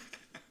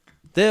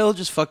 They'll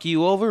just fuck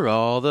you over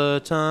all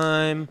the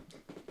time.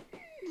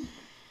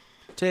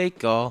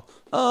 Take all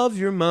of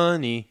your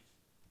money.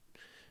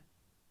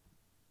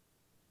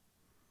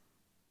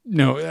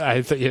 No,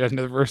 I thought you had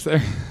another verse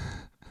there.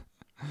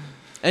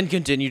 And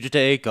continue to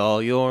take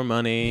all your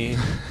money.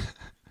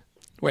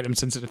 Wait, I'm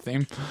sensitive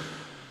theme.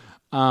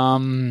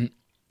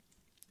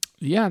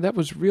 Yeah, that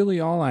was really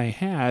all I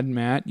had,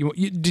 Matt.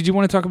 Did you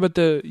want to talk about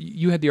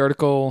you had the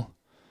article,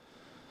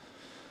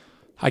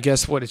 I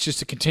guess, it's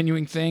just a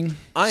continuing thing?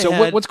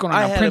 What's going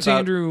on now? Prince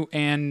Andrew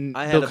and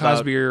Bill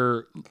Cosby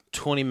are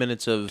 20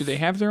 minutes of... Do they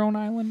have their own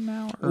island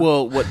now? Or?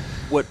 Well,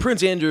 what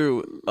Prince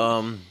Andrew,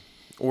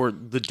 or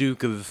the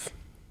Duke of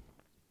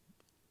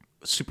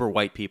super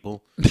white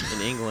people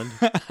in England,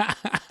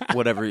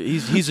 whatever,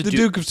 he's a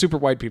Duke of super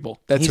white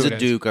people. That's he's who a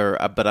duke,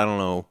 but I don't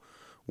know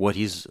what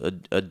he's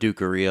a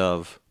dukery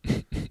of.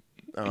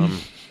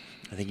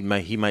 I think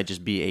he might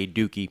just be a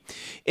dookie.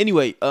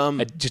 Anyway,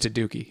 just a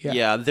dookie. Yeah.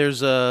 Yeah,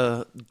 there's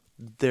a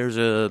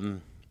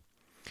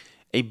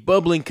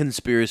bubbling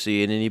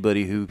conspiracy, and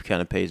anybody who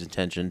kind of pays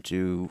attention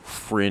to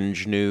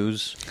fringe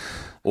news,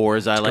 or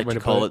as I like to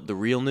call it, the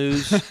real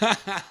news,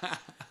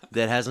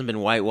 that hasn't been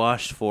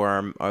whitewashed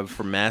for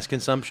mass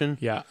consumption.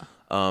 Yeah.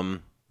 The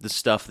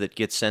stuff that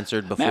gets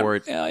censored before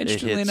it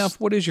interestingly hits enough,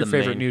 what is your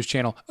favorite news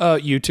channel?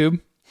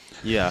 YouTube.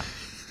 Yeah.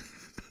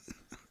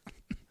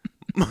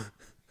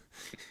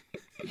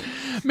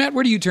 Matt,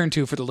 where do you turn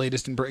to for the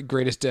latest and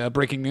greatest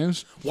breaking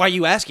news? Why are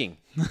you asking?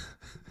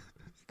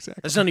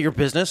 Exactly. That's none of your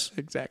business.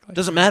 Exactly.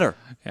 Doesn't matter.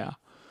 Yeah.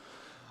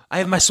 I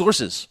have my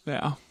sources.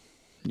 Yeah.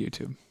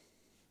 YouTube.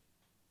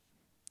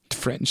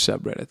 Fringe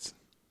subreddits.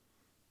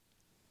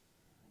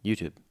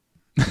 YouTube.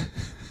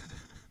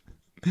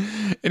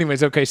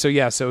 Anyways, okay, so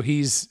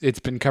it's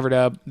been covered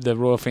up. The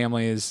royal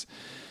family is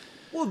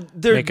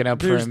making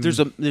up for him.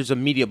 There's a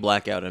media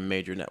blackout in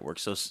major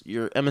networks. So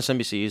your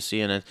MSNBC,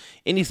 CNN,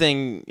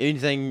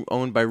 anything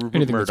owned by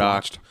Rupert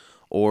Murdoch,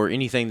 or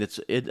anything that's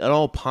at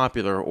all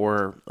popular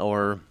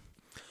or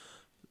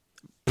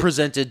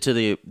presented to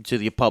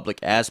the public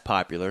as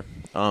popular,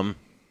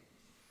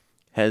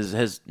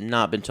 has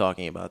not been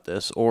talking about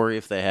this, or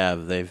if they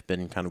have, they've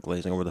been kind of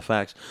glazing over the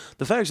facts.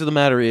 The facts of the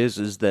matter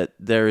is that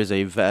there is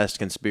a vast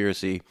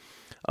conspiracy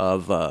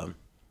of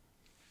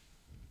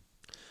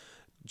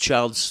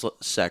child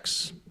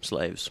sex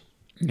slaves.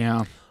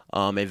 Yeah.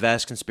 A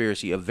vast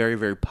conspiracy of very,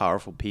 very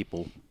powerful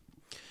people,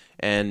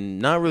 and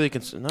not really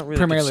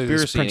primarily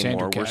conspiracy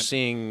anymore. We're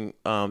seeing,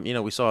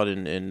 we saw it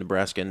in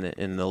Nebraska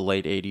in the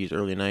late '80s,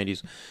 early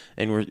 '90s,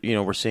 and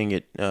we're seeing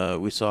it.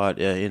 We saw it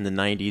in the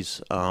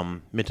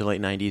 '90s, mid to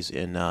late '90s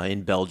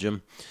in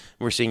Belgium.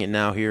 We're seeing it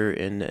now here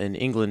in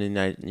England.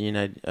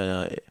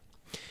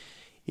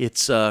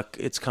 It's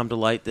come to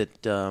light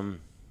that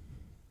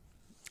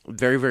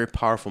very, very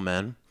powerful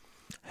men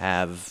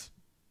have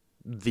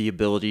the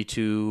ability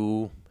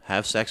to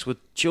have sex with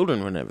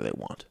children whenever they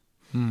want.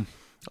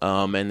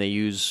 And they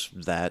use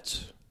that.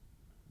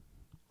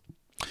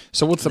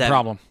 So what's the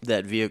problem?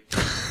 That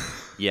vehicle.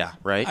 Yeah,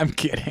 right. I'm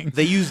kidding.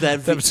 They use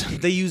that.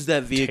 They use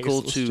that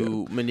vehicle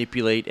to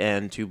manipulate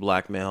and to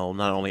blackmail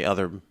not only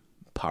other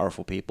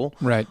powerful people,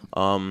 right?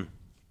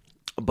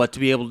 But to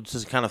be able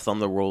to kind of thumb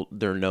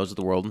their nose at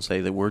the world and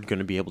say that we're going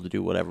to be able to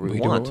do whatever we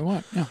want. Do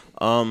what we want.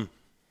 Yeah.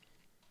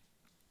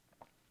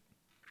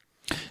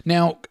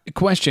 Now,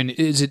 question: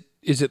 is it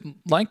is it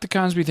like the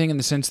Cosby thing in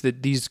the sense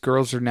that these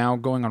girls are now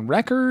going on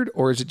record,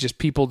 or is it just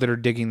people that are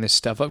digging this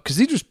stuff up? Because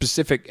these are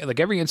specific, like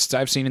every instance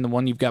I've seen in the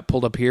one you've got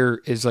pulled up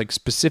here is like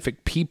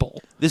specific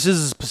people. This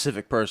is a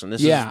specific person.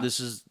 This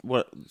is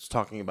what it's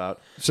talking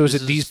about. So is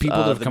This it these people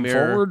that have come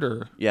forward,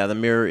 or? Yeah, the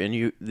Mirror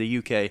in the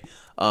UK.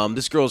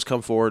 This girl's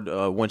come forward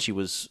when she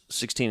was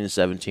 16 and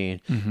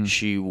 17. Mm-hmm.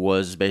 She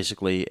was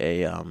basically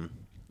a,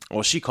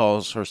 she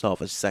calls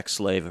herself a sex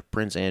slave of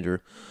Prince Andrew.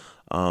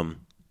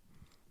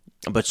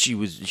 But she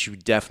was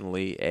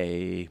definitely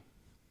a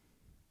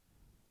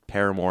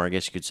paramour, I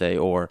guess you could say,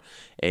 or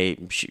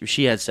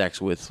she had sex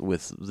with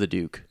the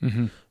Duke,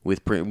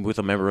 with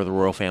a member of the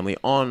royal family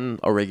on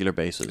a regular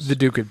basis. The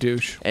Duke of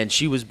Douche. And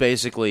she was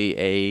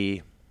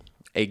basically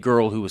a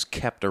girl who was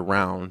kept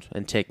around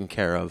and taken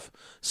care of,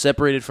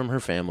 separated from her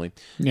family,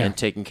 and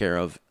taken care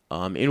of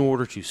in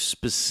order to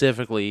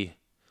specifically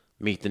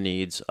meet the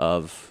needs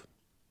of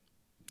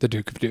the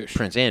Duke of Douche.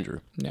 Prince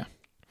Andrew. Yeah.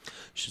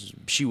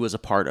 She was a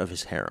part of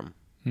his harem,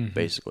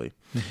 basically.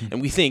 And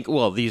we think,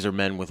 well, these are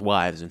men with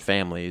wives and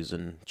families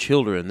and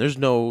children. There's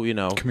no,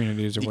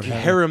 communities or what have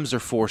you. Harems are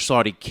for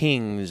Saudi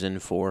kings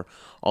and for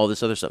all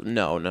this other stuff.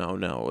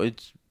 No.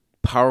 It's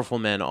powerful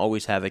men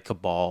always have a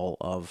cabal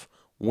of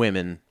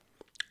women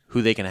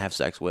who they can have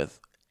sex with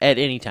at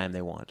any time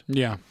they want.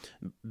 Yeah.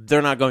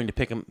 They're not going to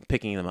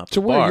picking them up.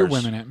 So at where bars. are your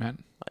women at, Matt?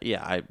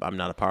 Yeah, I'm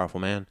not a powerful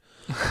man.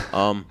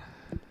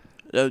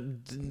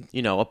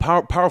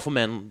 Powerful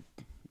men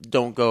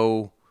don't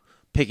go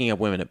picking up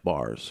women at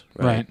bars,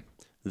 right?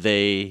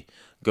 They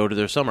go to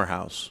their summer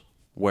house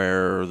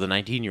where the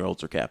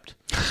 19-year-olds are kept,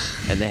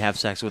 and they have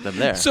sex with them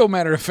there. So,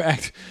 matter of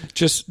fact,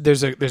 just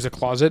there's a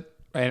closet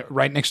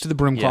right next to the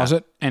broom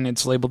closet, and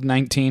it's labeled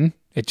 19.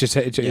 It just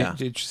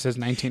says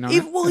 19 on it.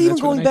 Even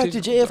going back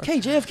to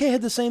JFK, JFK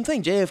had the same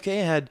thing.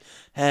 JFK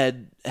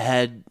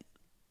had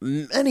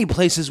many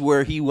places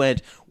where he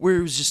went, where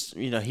it was just,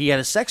 he had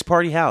a sex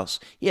party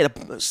house. He had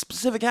a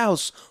specific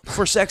house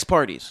for sex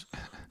parties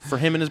for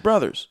him and his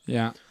brothers.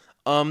 Yeah.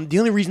 The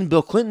only reason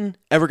Bill Clinton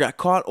ever got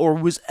caught or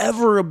was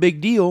ever a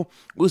big deal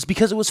was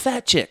because it was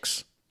fat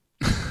chicks.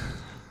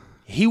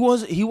 He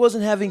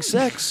wasn't having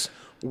sex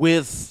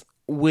with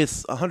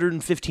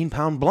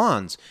 115-pound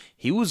blondes.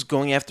 He was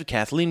going after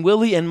Kathleen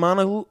Willey and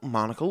Monica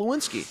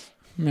Lewinsky.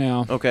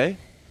 Yeah. Okay?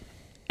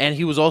 And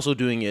he was also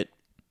doing it.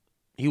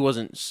 He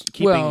wasn't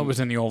keeping. Well, it was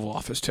in the Oval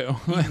Office too.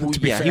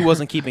 He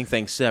wasn't keeping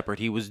things separate.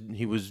 He was.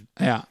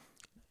 Yeah.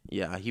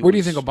 Yeah. Where do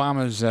you think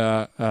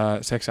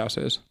Obama's sex house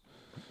is?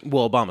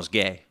 Well, Obama's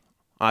gay.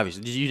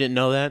 Obviously, you didn't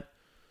know that.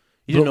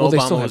 You didn't know they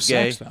Obama still was have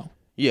gay. sex, though.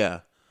 Yeah.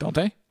 Don't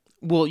they?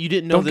 Well, you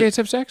didn't know. Don't that, gays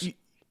have sex?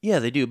 Yeah,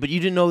 they do. But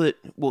you didn't know that.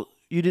 Well,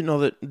 you didn't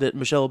know that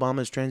Michelle Obama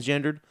is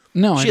transgendered.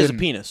 No, she I has didn't. a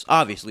penis.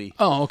 Obviously.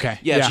 Oh, okay.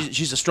 Yeah.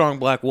 She's a strong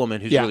black woman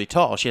who's really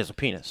tall. She has a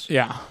penis.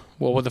 Yeah.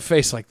 Well, with a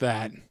face like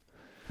that.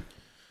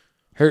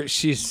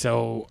 She's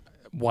so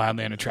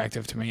wildly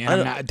unattractive to me.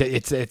 And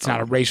it's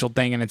not a racial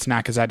thing, and it's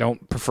not because I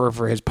don't prefer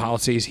for his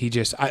policies. He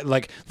just I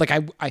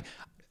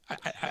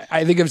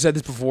think I've said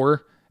this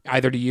before,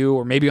 either to you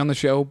or maybe on the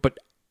show, but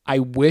I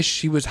wish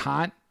she was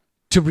hot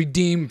to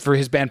redeem for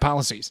his bad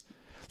policies.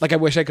 Like I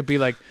wish I could be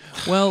like,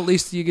 well, at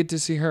least you get to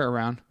see her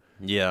around.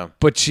 Yeah.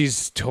 But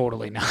she's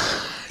totally not.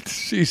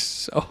 She's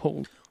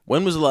so.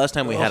 When was the last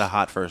time we had a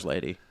hot first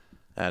lady,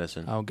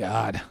 Addison? Oh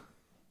God.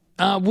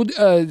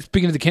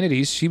 Speaking of the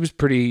Kennedys, she was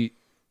pretty.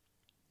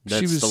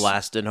 That's the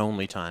last and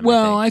only time.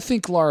 Well, I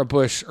think Laura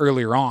Bush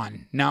earlier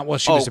on, not while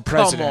she was the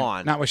president, come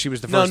on. not while she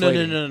was the first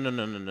lady.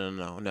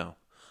 No.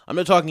 I'm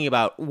not talking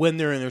about when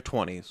they're in their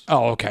 20s.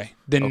 Oh, okay.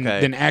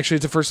 Then actually,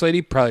 as the first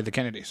lady, probably the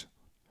Kennedys.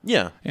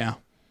 Yeah. Yeah.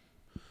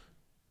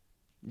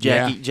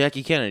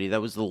 Jackie Kennedy.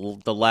 That was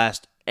the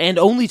last and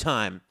only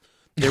time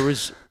there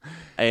was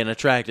an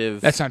attractive.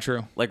 That's not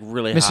true. Like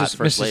really hot first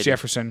Mrs. lady.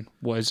 Jefferson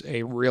was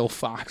a real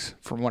fox,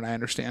 from what I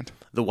understand.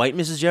 The white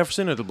Mrs.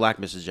 Jefferson or the black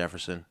Mrs.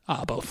 Jefferson?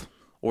 Both.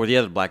 Or the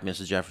other black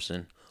Mrs.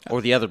 Jefferson? Or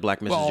the other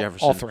black Mrs.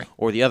 Jefferson? All three.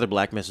 Or the other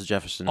black Mrs.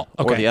 Jefferson? Okay.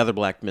 Or the other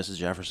black Mrs.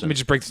 Jefferson? Let me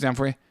just break this down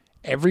for you.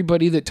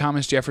 Everybody that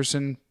Thomas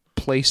Jefferson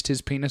placed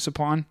his penis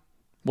upon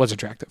was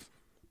attractive.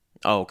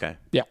 Oh, okay.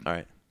 Yeah. All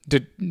right.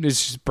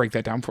 Let's just break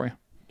that down for you.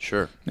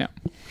 Sure. Yeah.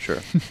 Sure.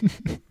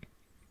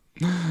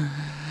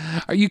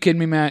 Are you kidding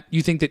me, Matt?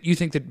 You think that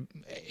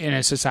in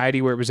a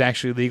society where it was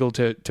actually legal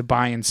to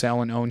buy and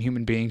sell and own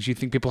human beings, you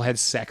think people had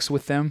sex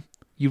with them?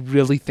 You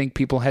really think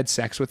people had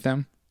sex with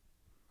them?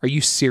 Are you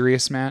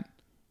serious, Matt?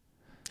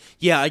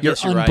 Yeah, I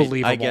guess you're right.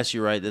 Unbelievable. I guess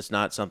you're right. That's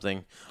not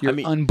something. You're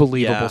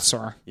unbelievable,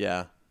 sir.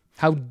 Yeah.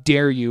 How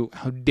dare you?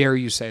 How dare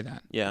you say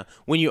that? Yeah.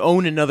 When you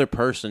own another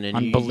person and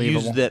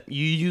Unbelievable.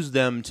 you use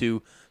them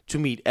to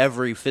meet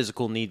every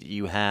physical need that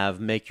you have,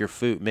 make your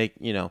food,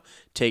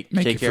 take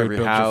care of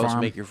your house,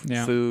 make your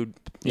food,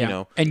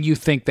 and you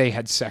think they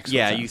had sex with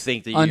them. you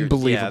think that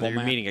unbelievable,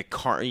 you're meeting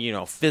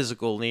a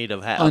physical need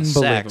of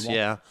unbelievable. sex.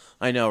 Yeah,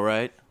 I know,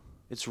 right?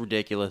 It's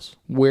ridiculous.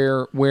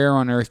 Where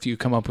on earth do you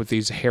come up with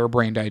these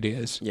harebrained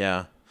ideas?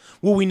 Yeah.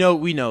 Well, we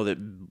know that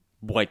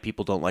white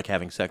people don't like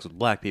having sex with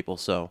black people,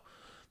 so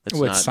that's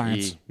It's not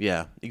science.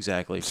 Yeah,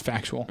 exactly. It's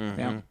factual. Mm-hmm.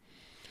 Yeah.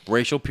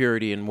 racial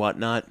purity and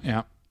whatnot.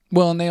 Yeah.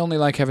 Well, and they only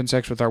like having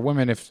sex with our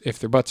women if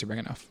their butts are big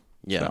enough.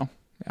 Yeah. So,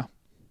 yeah.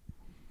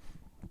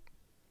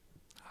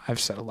 I've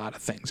said a lot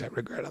of things I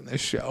regret on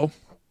this show.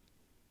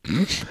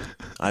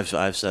 I've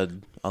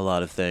said a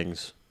lot of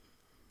things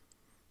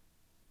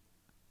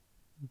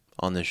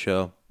on this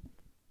show.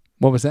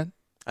 What was that?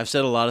 I've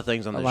said a lot of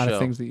things on this show. A lot of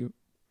things that you...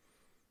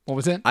 What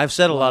was it? I've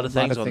said a lot of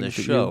things on this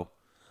show.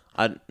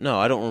 I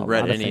don't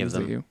regret any of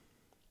them.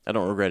 I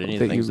don't regret any of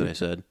the things that I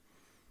said.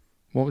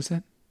 What was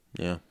that?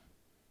 Yeah.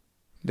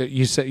 That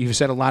you've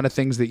said a lot of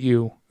things that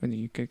and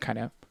you could kind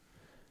of...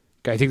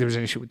 I think there was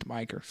an issue with the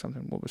mic or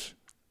something. What was...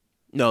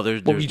 No,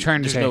 there's were you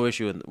trying to say? No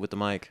issue with the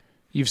mic.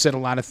 You've said a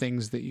lot of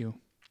things that you...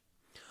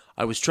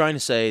 I was trying to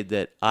say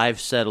that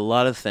I've said a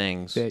lot of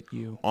things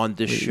on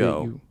this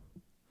show.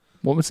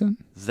 What was that?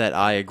 That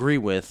I agree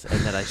with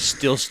and that I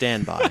still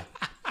stand by.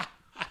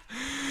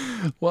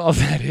 Well,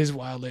 that is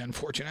wildly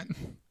unfortunate.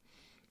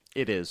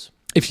 It is.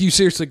 If you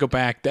seriously go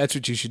back, that's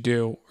what you should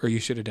do, or you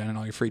should have done it in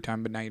all your free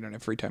time. But now you don't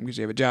have free time because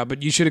you have a job.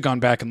 But you should have gone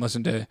back and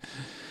listened to,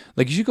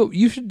 like,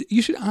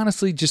 you should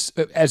honestly just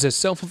as a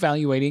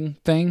self-evaluating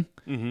thing,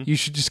 you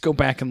should just go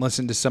back and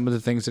listen to some of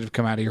the things that have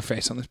come out of your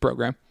face on this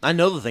program. I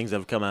know the things that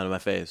have come out of my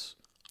face.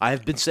 I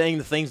have been saying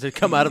the things that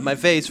come out of my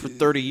face for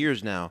 30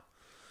 years now.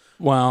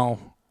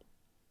 Well,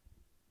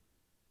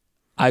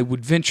 I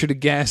would venture to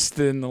guess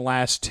that in the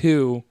last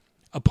two,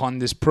 upon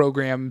this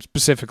program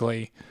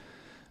specifically,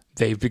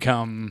 they've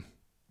become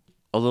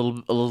a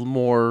little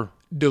more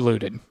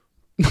diluted.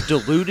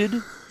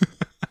 Diluted?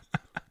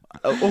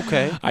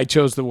 Okay. I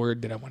chose the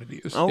word that I wanted to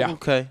use. Oh, yeah.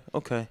 Okay.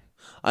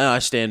 I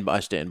stand by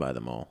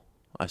them all.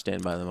 I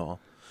stand by them all.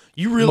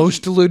 You really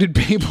most deluded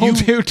people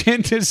do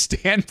tend to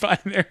stand by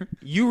their.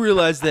 You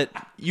realize that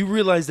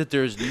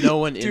there's no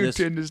one in this.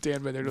 Tend to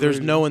stand by their there's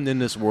no one in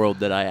this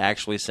world that I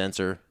actually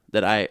censor.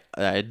 That I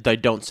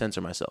don't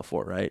censor myself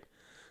for. Right.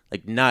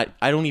 Like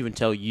I don't even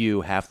tell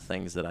you half the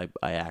things that I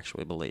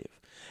actually believe.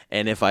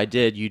 And if I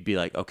did, you'd be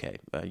like, okay,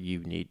 you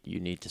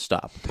need to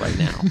stop right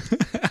now.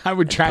 I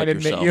would try to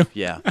admit you.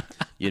 Yeah,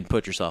 you'd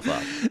put yourself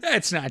up.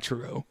 That's not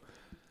true.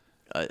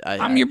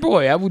 I'm your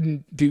boy. I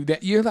wouldn't do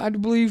that. You're allowed to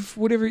believe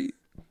whatever.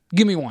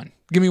 Give me one.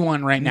 Give me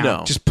one right now.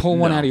 No, just pull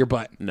one out of your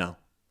butt. No.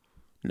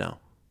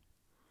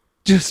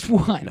 Just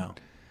one.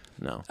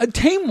 No.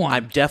 Tame one.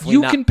 I'm definitely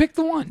you not, can pick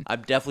the one.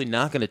 I'm definitely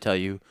not going to tell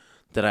you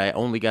that I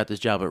only got this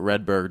job at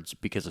Redbirds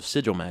because of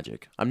sigil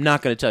magic. I'm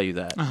not going to tell you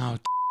that. Oh,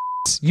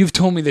 you've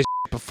told me this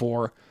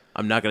before.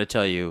 I'm not going to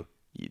tell you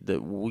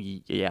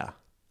that. Yeah.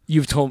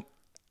 You've told.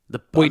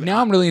 Wait,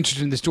 now I'm really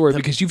interested in the story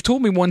because you've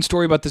told me one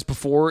story about this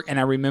before, and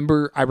I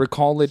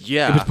recall it.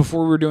 Yeah. It was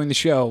before we were doing the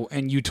show,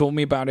 and you told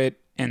me about it,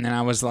 and then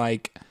I was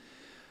like,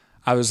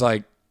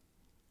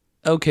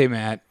 okay,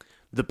 Matt.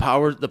 The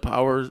power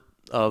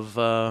of.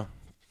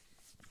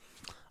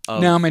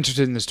 Now I'm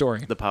interested in the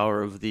story. The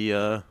power of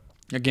the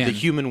again the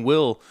human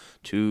will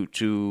to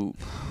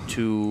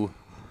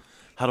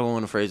how do I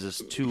want to phrase this?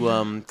 To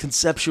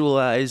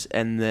conceptualize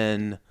and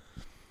then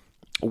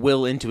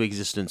will into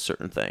existence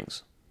certain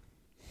things.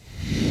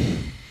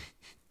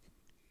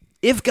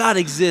 If God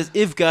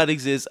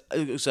exists,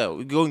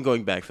 so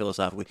going back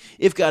philosophically,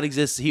 if God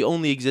exists, he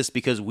only exists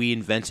because we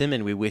invent him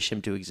and we wish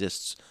him to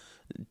exist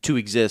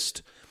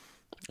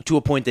to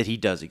a point that he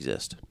does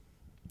exist.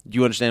 Do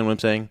you understand what I'm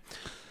saying?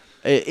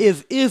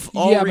 If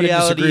all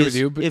reality is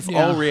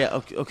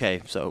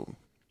okay, so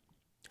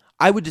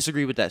I would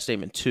disagree with that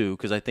statement too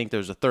because I think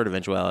there's a third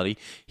eventuality.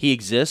 He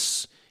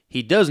exists,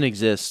 he doesn't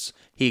exist,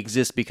 he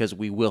exists because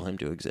we will him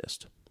to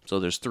exist. So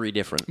there's three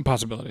different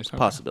possibilities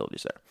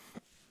there.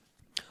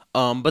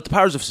 But the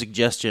powers of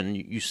suggestion,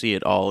 you see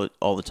it all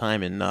the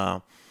time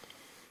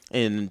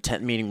in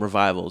tent meeting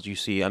revivals. You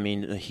see, I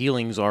mean,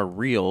 healings are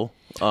real.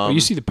 You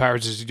see the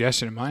powers of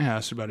suggestion in my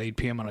house at about 8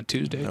 p.m. on a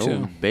Tuesday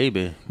too. Oh,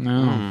 baby.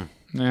 No.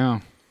 Yeah.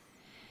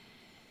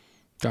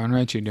 Darn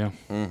right you do.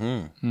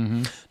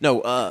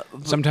 No.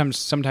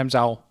 Sometimes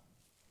I'll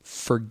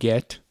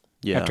forget.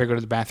 Yeah. After I go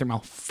to the bathroom, I'll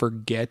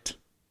forget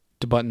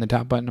to button the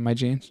top button of my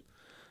jeans.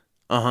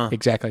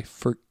 Exactly.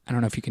 I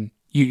don't know if you can.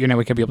 You know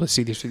we can be able to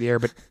see this through the air,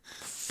 but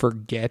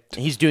forget.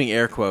 He's doing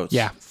air quotes.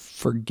 Yeah.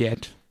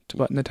 Forget to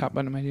button the top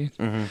button of my jeans.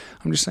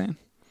 I'm just saying.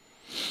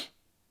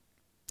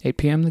 8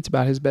 p.m. That's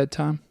about his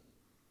bedtime.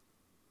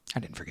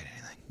 I didn't forget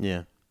anything.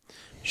 Yeah.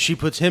 She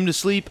puts him to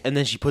sleep, and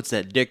then she puts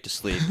that dick to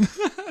sleep.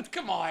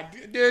 Come on,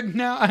 dude.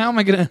 Now, how am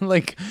I going to,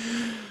 like...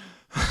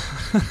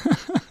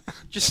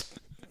 Just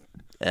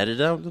edit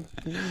out.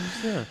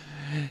 Yeah.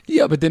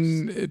 Yeah, but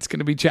then it's going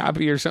to be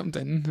choppy or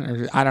something.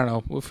 Or I don't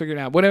know. We'll figure it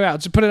out. Whatever.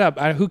 Just put it up.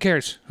 Who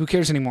cares? Who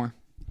cares anymore?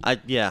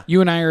 Yeah.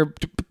 You and I are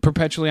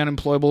perpetually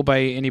unemployable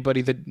by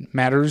anybody that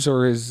matters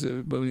or is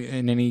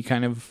in any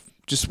kind of...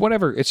 Just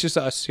whatever. It's just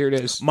us. Here it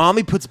is.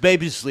 Mommy puts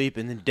baby to sleep,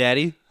 and then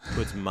daddy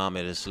puts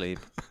mommy to sleep.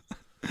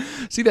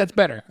 See, that's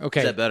better. Okay.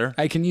 Is that better?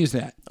 I can use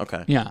that.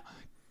 Okay. Yeah.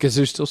 Because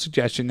there's still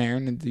suggestion there,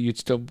 and you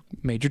still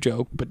made your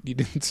joke, but you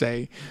didn't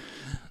say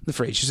the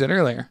phrase you said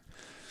earlier.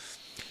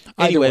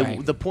 Anyway, way.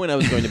 the point I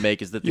was going to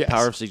make is that the Yes.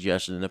 power of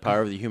suggestion and the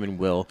power of the human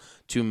will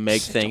to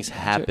make things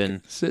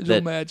happen.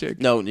 Sigil magic.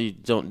 No, you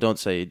don't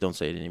say it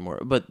anymore.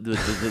 But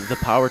the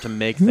power to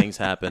make things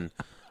happen,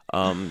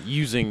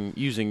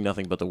 using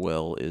nothing but the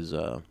will is.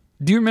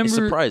 Do you remember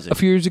surprising. a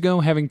few years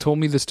ago having told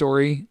me the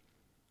story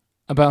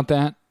about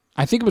that?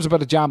 I think it was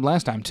about a job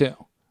last time too.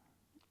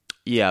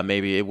 Yeah,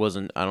 maybe it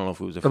wasn't. I don't know if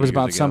it was. Or it was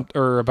about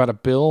about a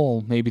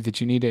bill maybe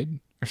that you needed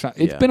or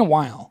something. It's been a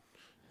while.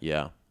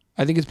 Yeah.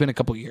 I think it's been a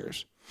couple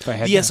years. If I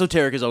had The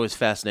esoteric is always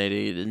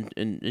fascinating,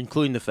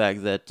 including the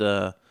fact that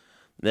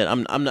that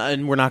I'm not,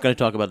 and we're not going to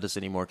talk about this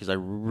anymore because I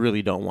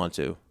really don't want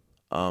to.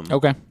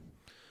 Okay,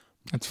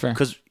 that's fair.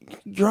 Because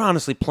you're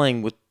honestly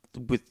playing with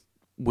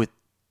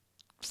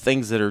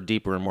things that are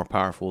deeper and more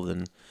powerful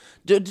than.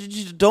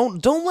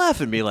 Don't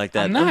laugh at me like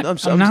that. I'm not.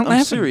 I'm not laughing.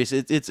 I'm serious.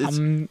 It's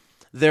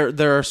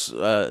there are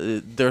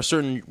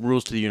certain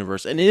rules to the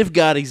universe, and if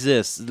God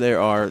exists, there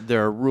are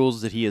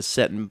rules that He has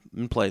set in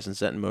place and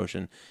set in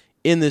motion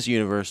in this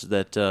universe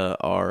that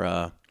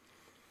are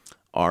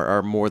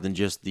more than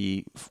just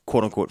the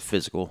quote unquote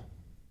physical.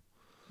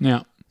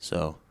 Yeah.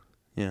 So,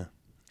 yeah,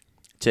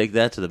 take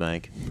that to the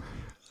bank.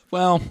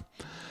 Well,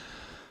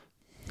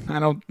 I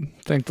don't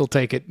think they'll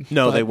take it.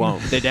 No, but- they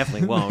won't. They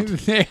definitely won't.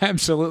 They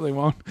absolutely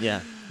won't.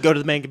 Yeah, go to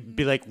the bank and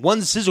be like,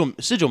 one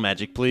sigil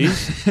magic,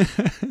 please.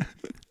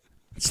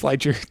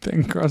 Slide your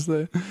thing across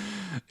the.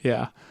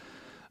 Yeah.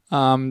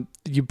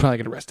 You probably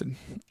get arrested.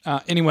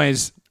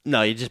 Anyways.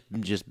 No, you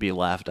just be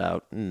laughed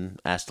out and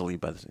asked to leave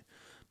by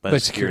the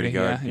security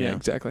guard. Yeah,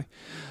 exactly.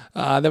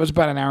 That was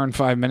about an hour and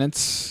 5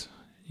 minutes.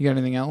 You got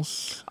anything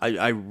else?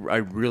 I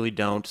really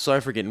don't.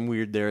 Sorry for getting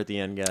weird there at the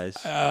end, guys.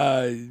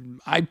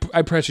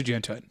 I pressured you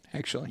into it.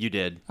 Actually, You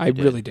did. I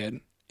really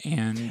did,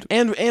 and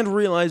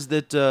realized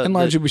that. and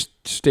largely we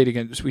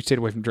stayed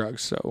away from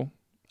drugs. So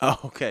Oh,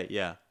 okay.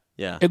 Yeah.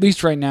 at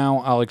least right now,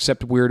 I'll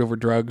accept weird over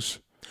drugs.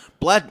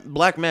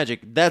 Black magic.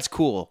 That's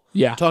cool.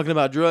 Yeah. Talking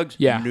about drugs.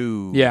 Yeah.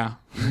 No. Yeah.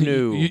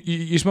 No.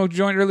 You smoked a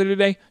joint earlier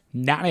today?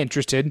 Not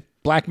interested.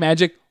 Black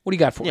magic? What do you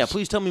got for Yeah. us?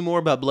 Please tell me more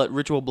about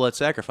ritual blood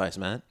sacrifice,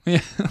 Matt.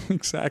 Yeah,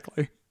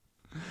 exactly.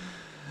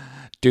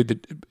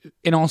 Dude,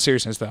 in all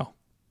seriousness, though,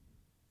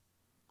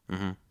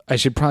 I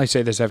should probably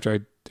say this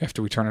after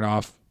we turn it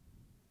off.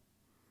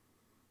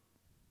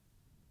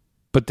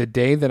 But the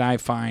day that I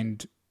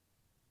find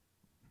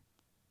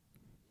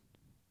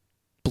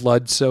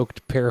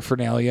blood-soaked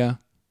paraphernalia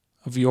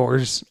of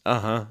yours,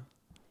 Uh-huh.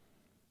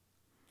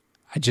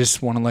 I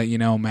just want to let you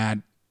know, Matt,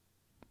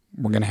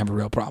 we're going to have a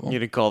real problem. You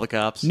didn't call the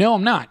cops? No,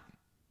 I'm not,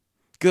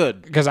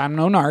 Good. because I'm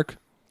no narc.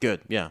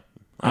 Good. Yeah.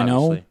 I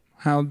know Obviously.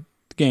 how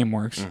the game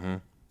works.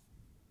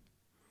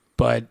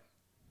 But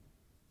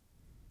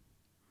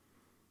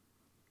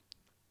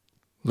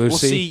Lucy, Well,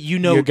 see,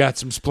 you got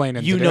some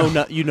splaining You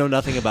to do. you know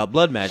nothing about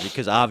blood magic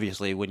because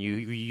obviously when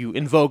you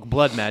invoke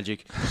blood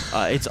magic,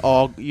 it's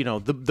all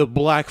the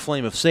black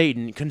flame of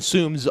Satan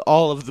consumes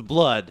all of the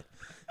blood,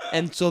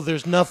 and so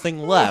there's nothing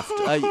left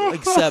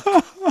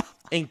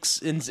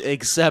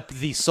except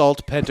the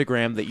salt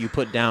pentagram that you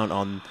put down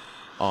on.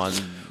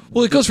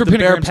 Well, it goes for the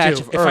bare pentagrams patch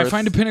too. of If I earth.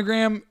 find a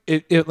pentagram,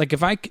 like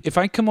if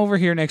I come over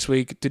here next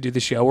week to do the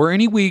show or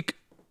any week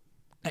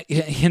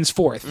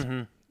henceforth.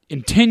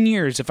 In 10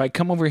 years, if I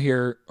come over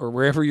here or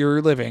wherever you're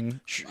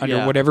living,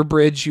 under whatever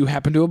bridge you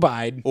happen to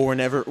abide, or in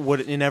ever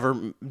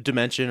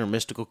dimension or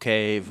mystical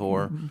cave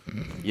or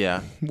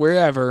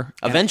wherever,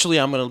 eventually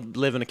I'm gonna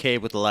live in a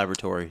cave with a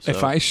laboratory. So.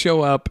 if I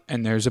show up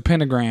and there's a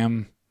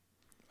pentagram,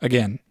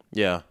 again,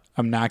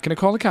 I'm not going to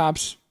call the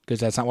cops because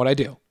that's not what I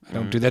do. I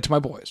don't do that to my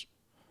boys.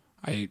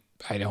 I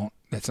don't.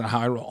 That's not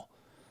how I roll.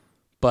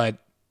 But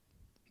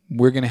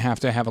we're going to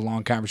have a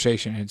long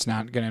conversation. And it's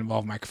not going to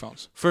involve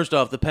microphones. First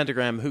off, the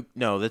pentagram.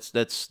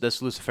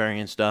 That's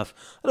Luciferian stuff.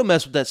 I don't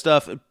mess with that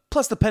stuff.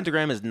 Plus, the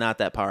pentagram is not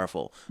that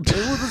powerful.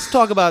 Let's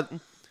talk about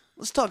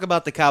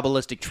the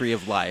Kabbalistic tree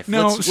of life.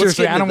 No, let's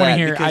seriously, get I don't into want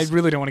to that hear. I because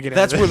really don't want to get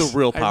into that's this. where the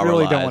real power I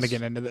really lies. don't want to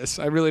get into this.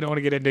 I really don't want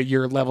to get into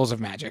your levels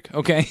of magic.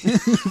 Okay,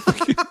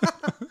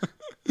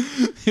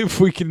 if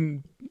we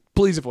can,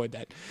 please avoid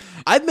that.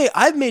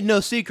 I've made no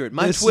secret.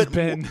 My This has Twitter.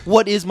 been-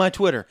 What is my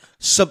Twitter?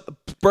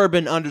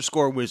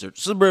 Suburban_wizard.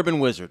 Suburban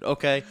wizard.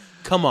 Okay,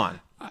 come on.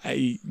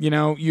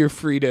 You're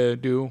free to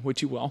do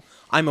what you will.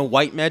 I'm a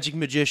white magic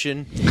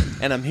magician,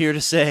 and I'm here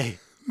to say,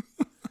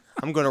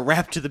 I'm going to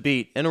rap to the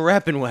beat in a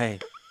rapping way.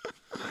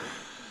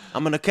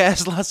 I'm going to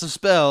cast lots of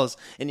spells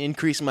and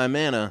increase my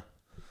mana.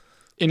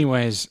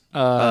 Anyways,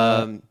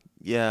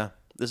 Yeah.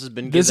 This has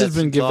been Give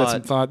That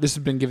Some Thought. This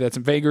has been Give That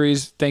Some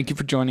Vagaries. Thank you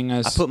for joining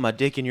us. I put my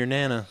dick in your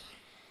nana.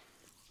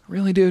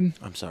 Really, dude?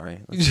 I'm sorry.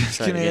 You Let's just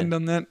try it gonna again. end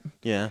on that?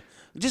 Yeah.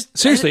 Just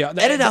Seriously,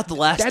 edit out the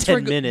last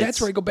 10 minutes. That's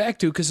where I go back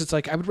to because it's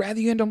like I would rather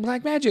you end on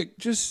black magic.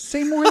 Just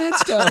say more of that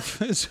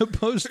stuff as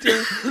opposed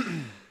to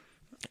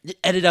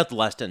Edit out the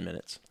last 10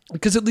 minutes.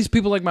 because at least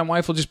people like my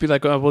wife will just be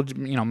like, oh well,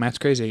 Matt's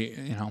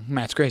crazy.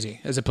 Matt's crazy,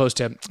 as opposed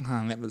to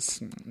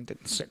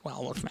didn't sit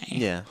well with me.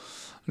 Yeah.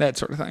 That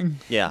sort of thing.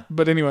 Yeah.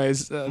 But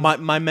anyways,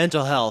 My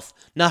mental health,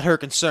 not her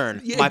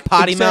concern. Yeah, my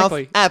potty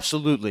exactly. mouth,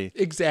 absolutely.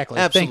 exactly.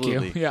 Absolutely.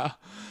 Thank you. Yeah.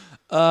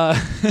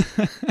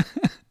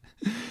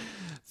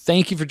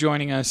 Thank you for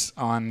joining us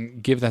on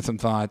Give That Some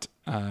Thought.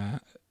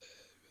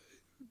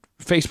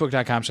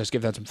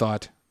 Facebook.com/Give That Some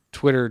Thought.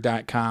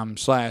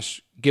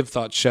 Twitter.com/Give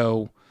Thought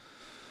Show.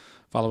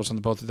 Follow us on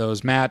both of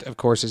those. Matt, of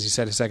course, as he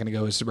said a second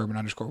ago, is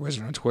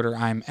Suburban_Wizard on Twitter.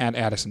 I'm at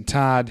Addison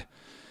Todd.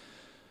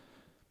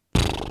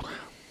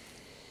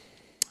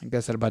 I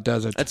guess that about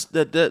does it.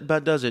 That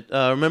about does it.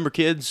 Remember,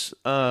 kids,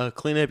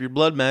 clean up your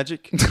blood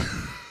magic.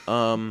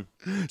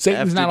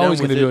 Satan's not always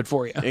going to do it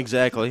for you.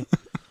 Exactly.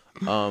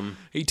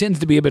 He tends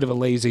to be a bit of a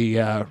lazy,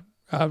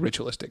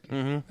 ritualistic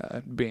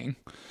being.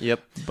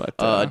 Yep. But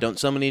don't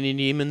summon any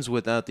demons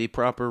without the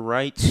proper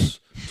rights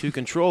to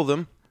control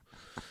them.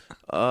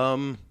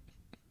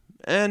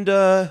 And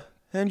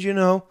you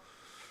know,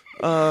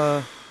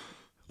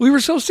 we were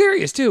so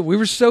serious too. We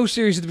were so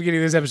serious at the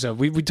beginning of this episode.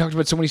 We talked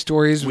about so many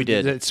stories. We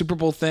did. The Super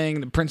Bowl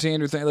thing, the Prince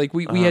Andrew thing. Like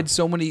we had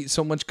so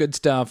much good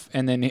stuff,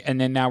 and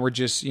then now we're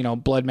just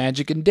blood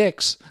magic and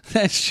dicks.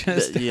 That's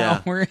just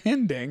how we're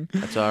ending.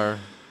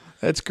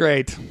 That's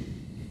great.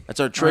 That's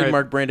our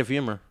trademark brand of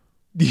humor.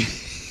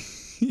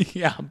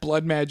 Yeah,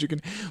 blood magic,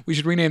 and we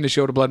should rename the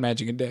show to Blood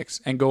Magic and Dicks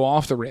and go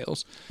off the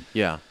rails.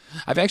 Yeah,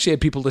 I've actually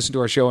had people listen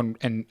to our show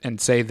and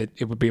say that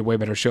it would be a way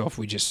better show if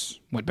we just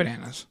went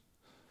bananas.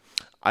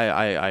 I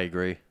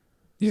agree.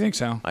 You think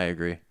so? I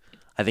agree.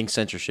 I think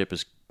censorship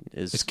is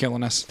it's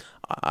killing us.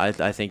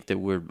 I think that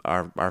we're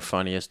our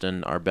funniest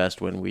and our best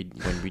when we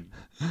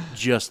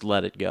just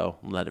let it go,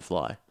 let it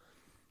fly.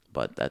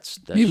 But that's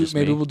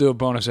maybe we'll do a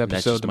bonus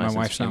episode that my sense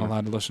wife's of not humor.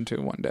 allowed to listen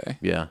to one day.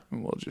 Yeah,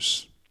 And we'll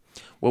just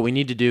what we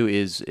need to do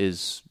is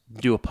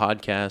do a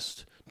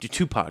podcast, do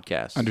 2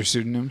 podcasts under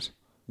pseudonyms.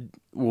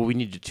 Well, we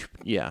need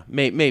to,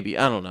 maybe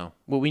I don't know.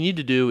 What we need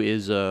to do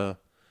is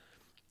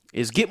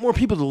get more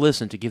people to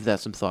listen to Give That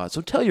Some Thought. So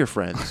tell your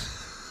friends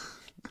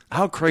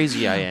how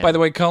crazy I am. By the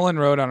way, Cullen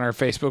wrote on our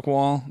Facebook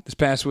wall this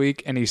past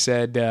week, and he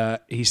said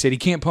he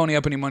can't pony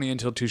up any money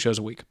until 2 shows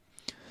a week.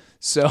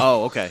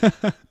 So, okay.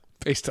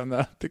 Based on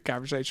the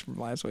conversation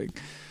from last week.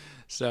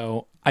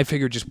 So I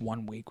figured just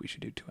 1 week we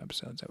should do 2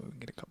 episodes. That way we can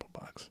get a couple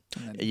bucks.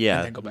 And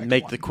then go back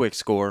make to the 1. quick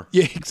score.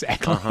 Yeah,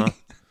 exactly.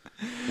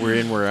 We're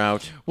in, we're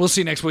out. We'll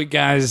see you next week,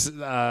 guys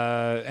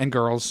and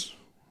girls.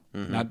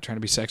 Not trying to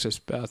be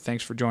sexist.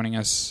 Thanks for joining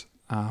us.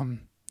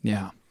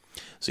 Yeah.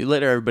 See you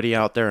later, everybody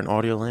out there in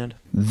Audio Land.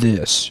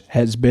 This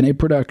has been a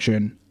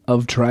production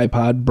of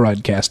Tripod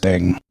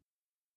Broadcasting.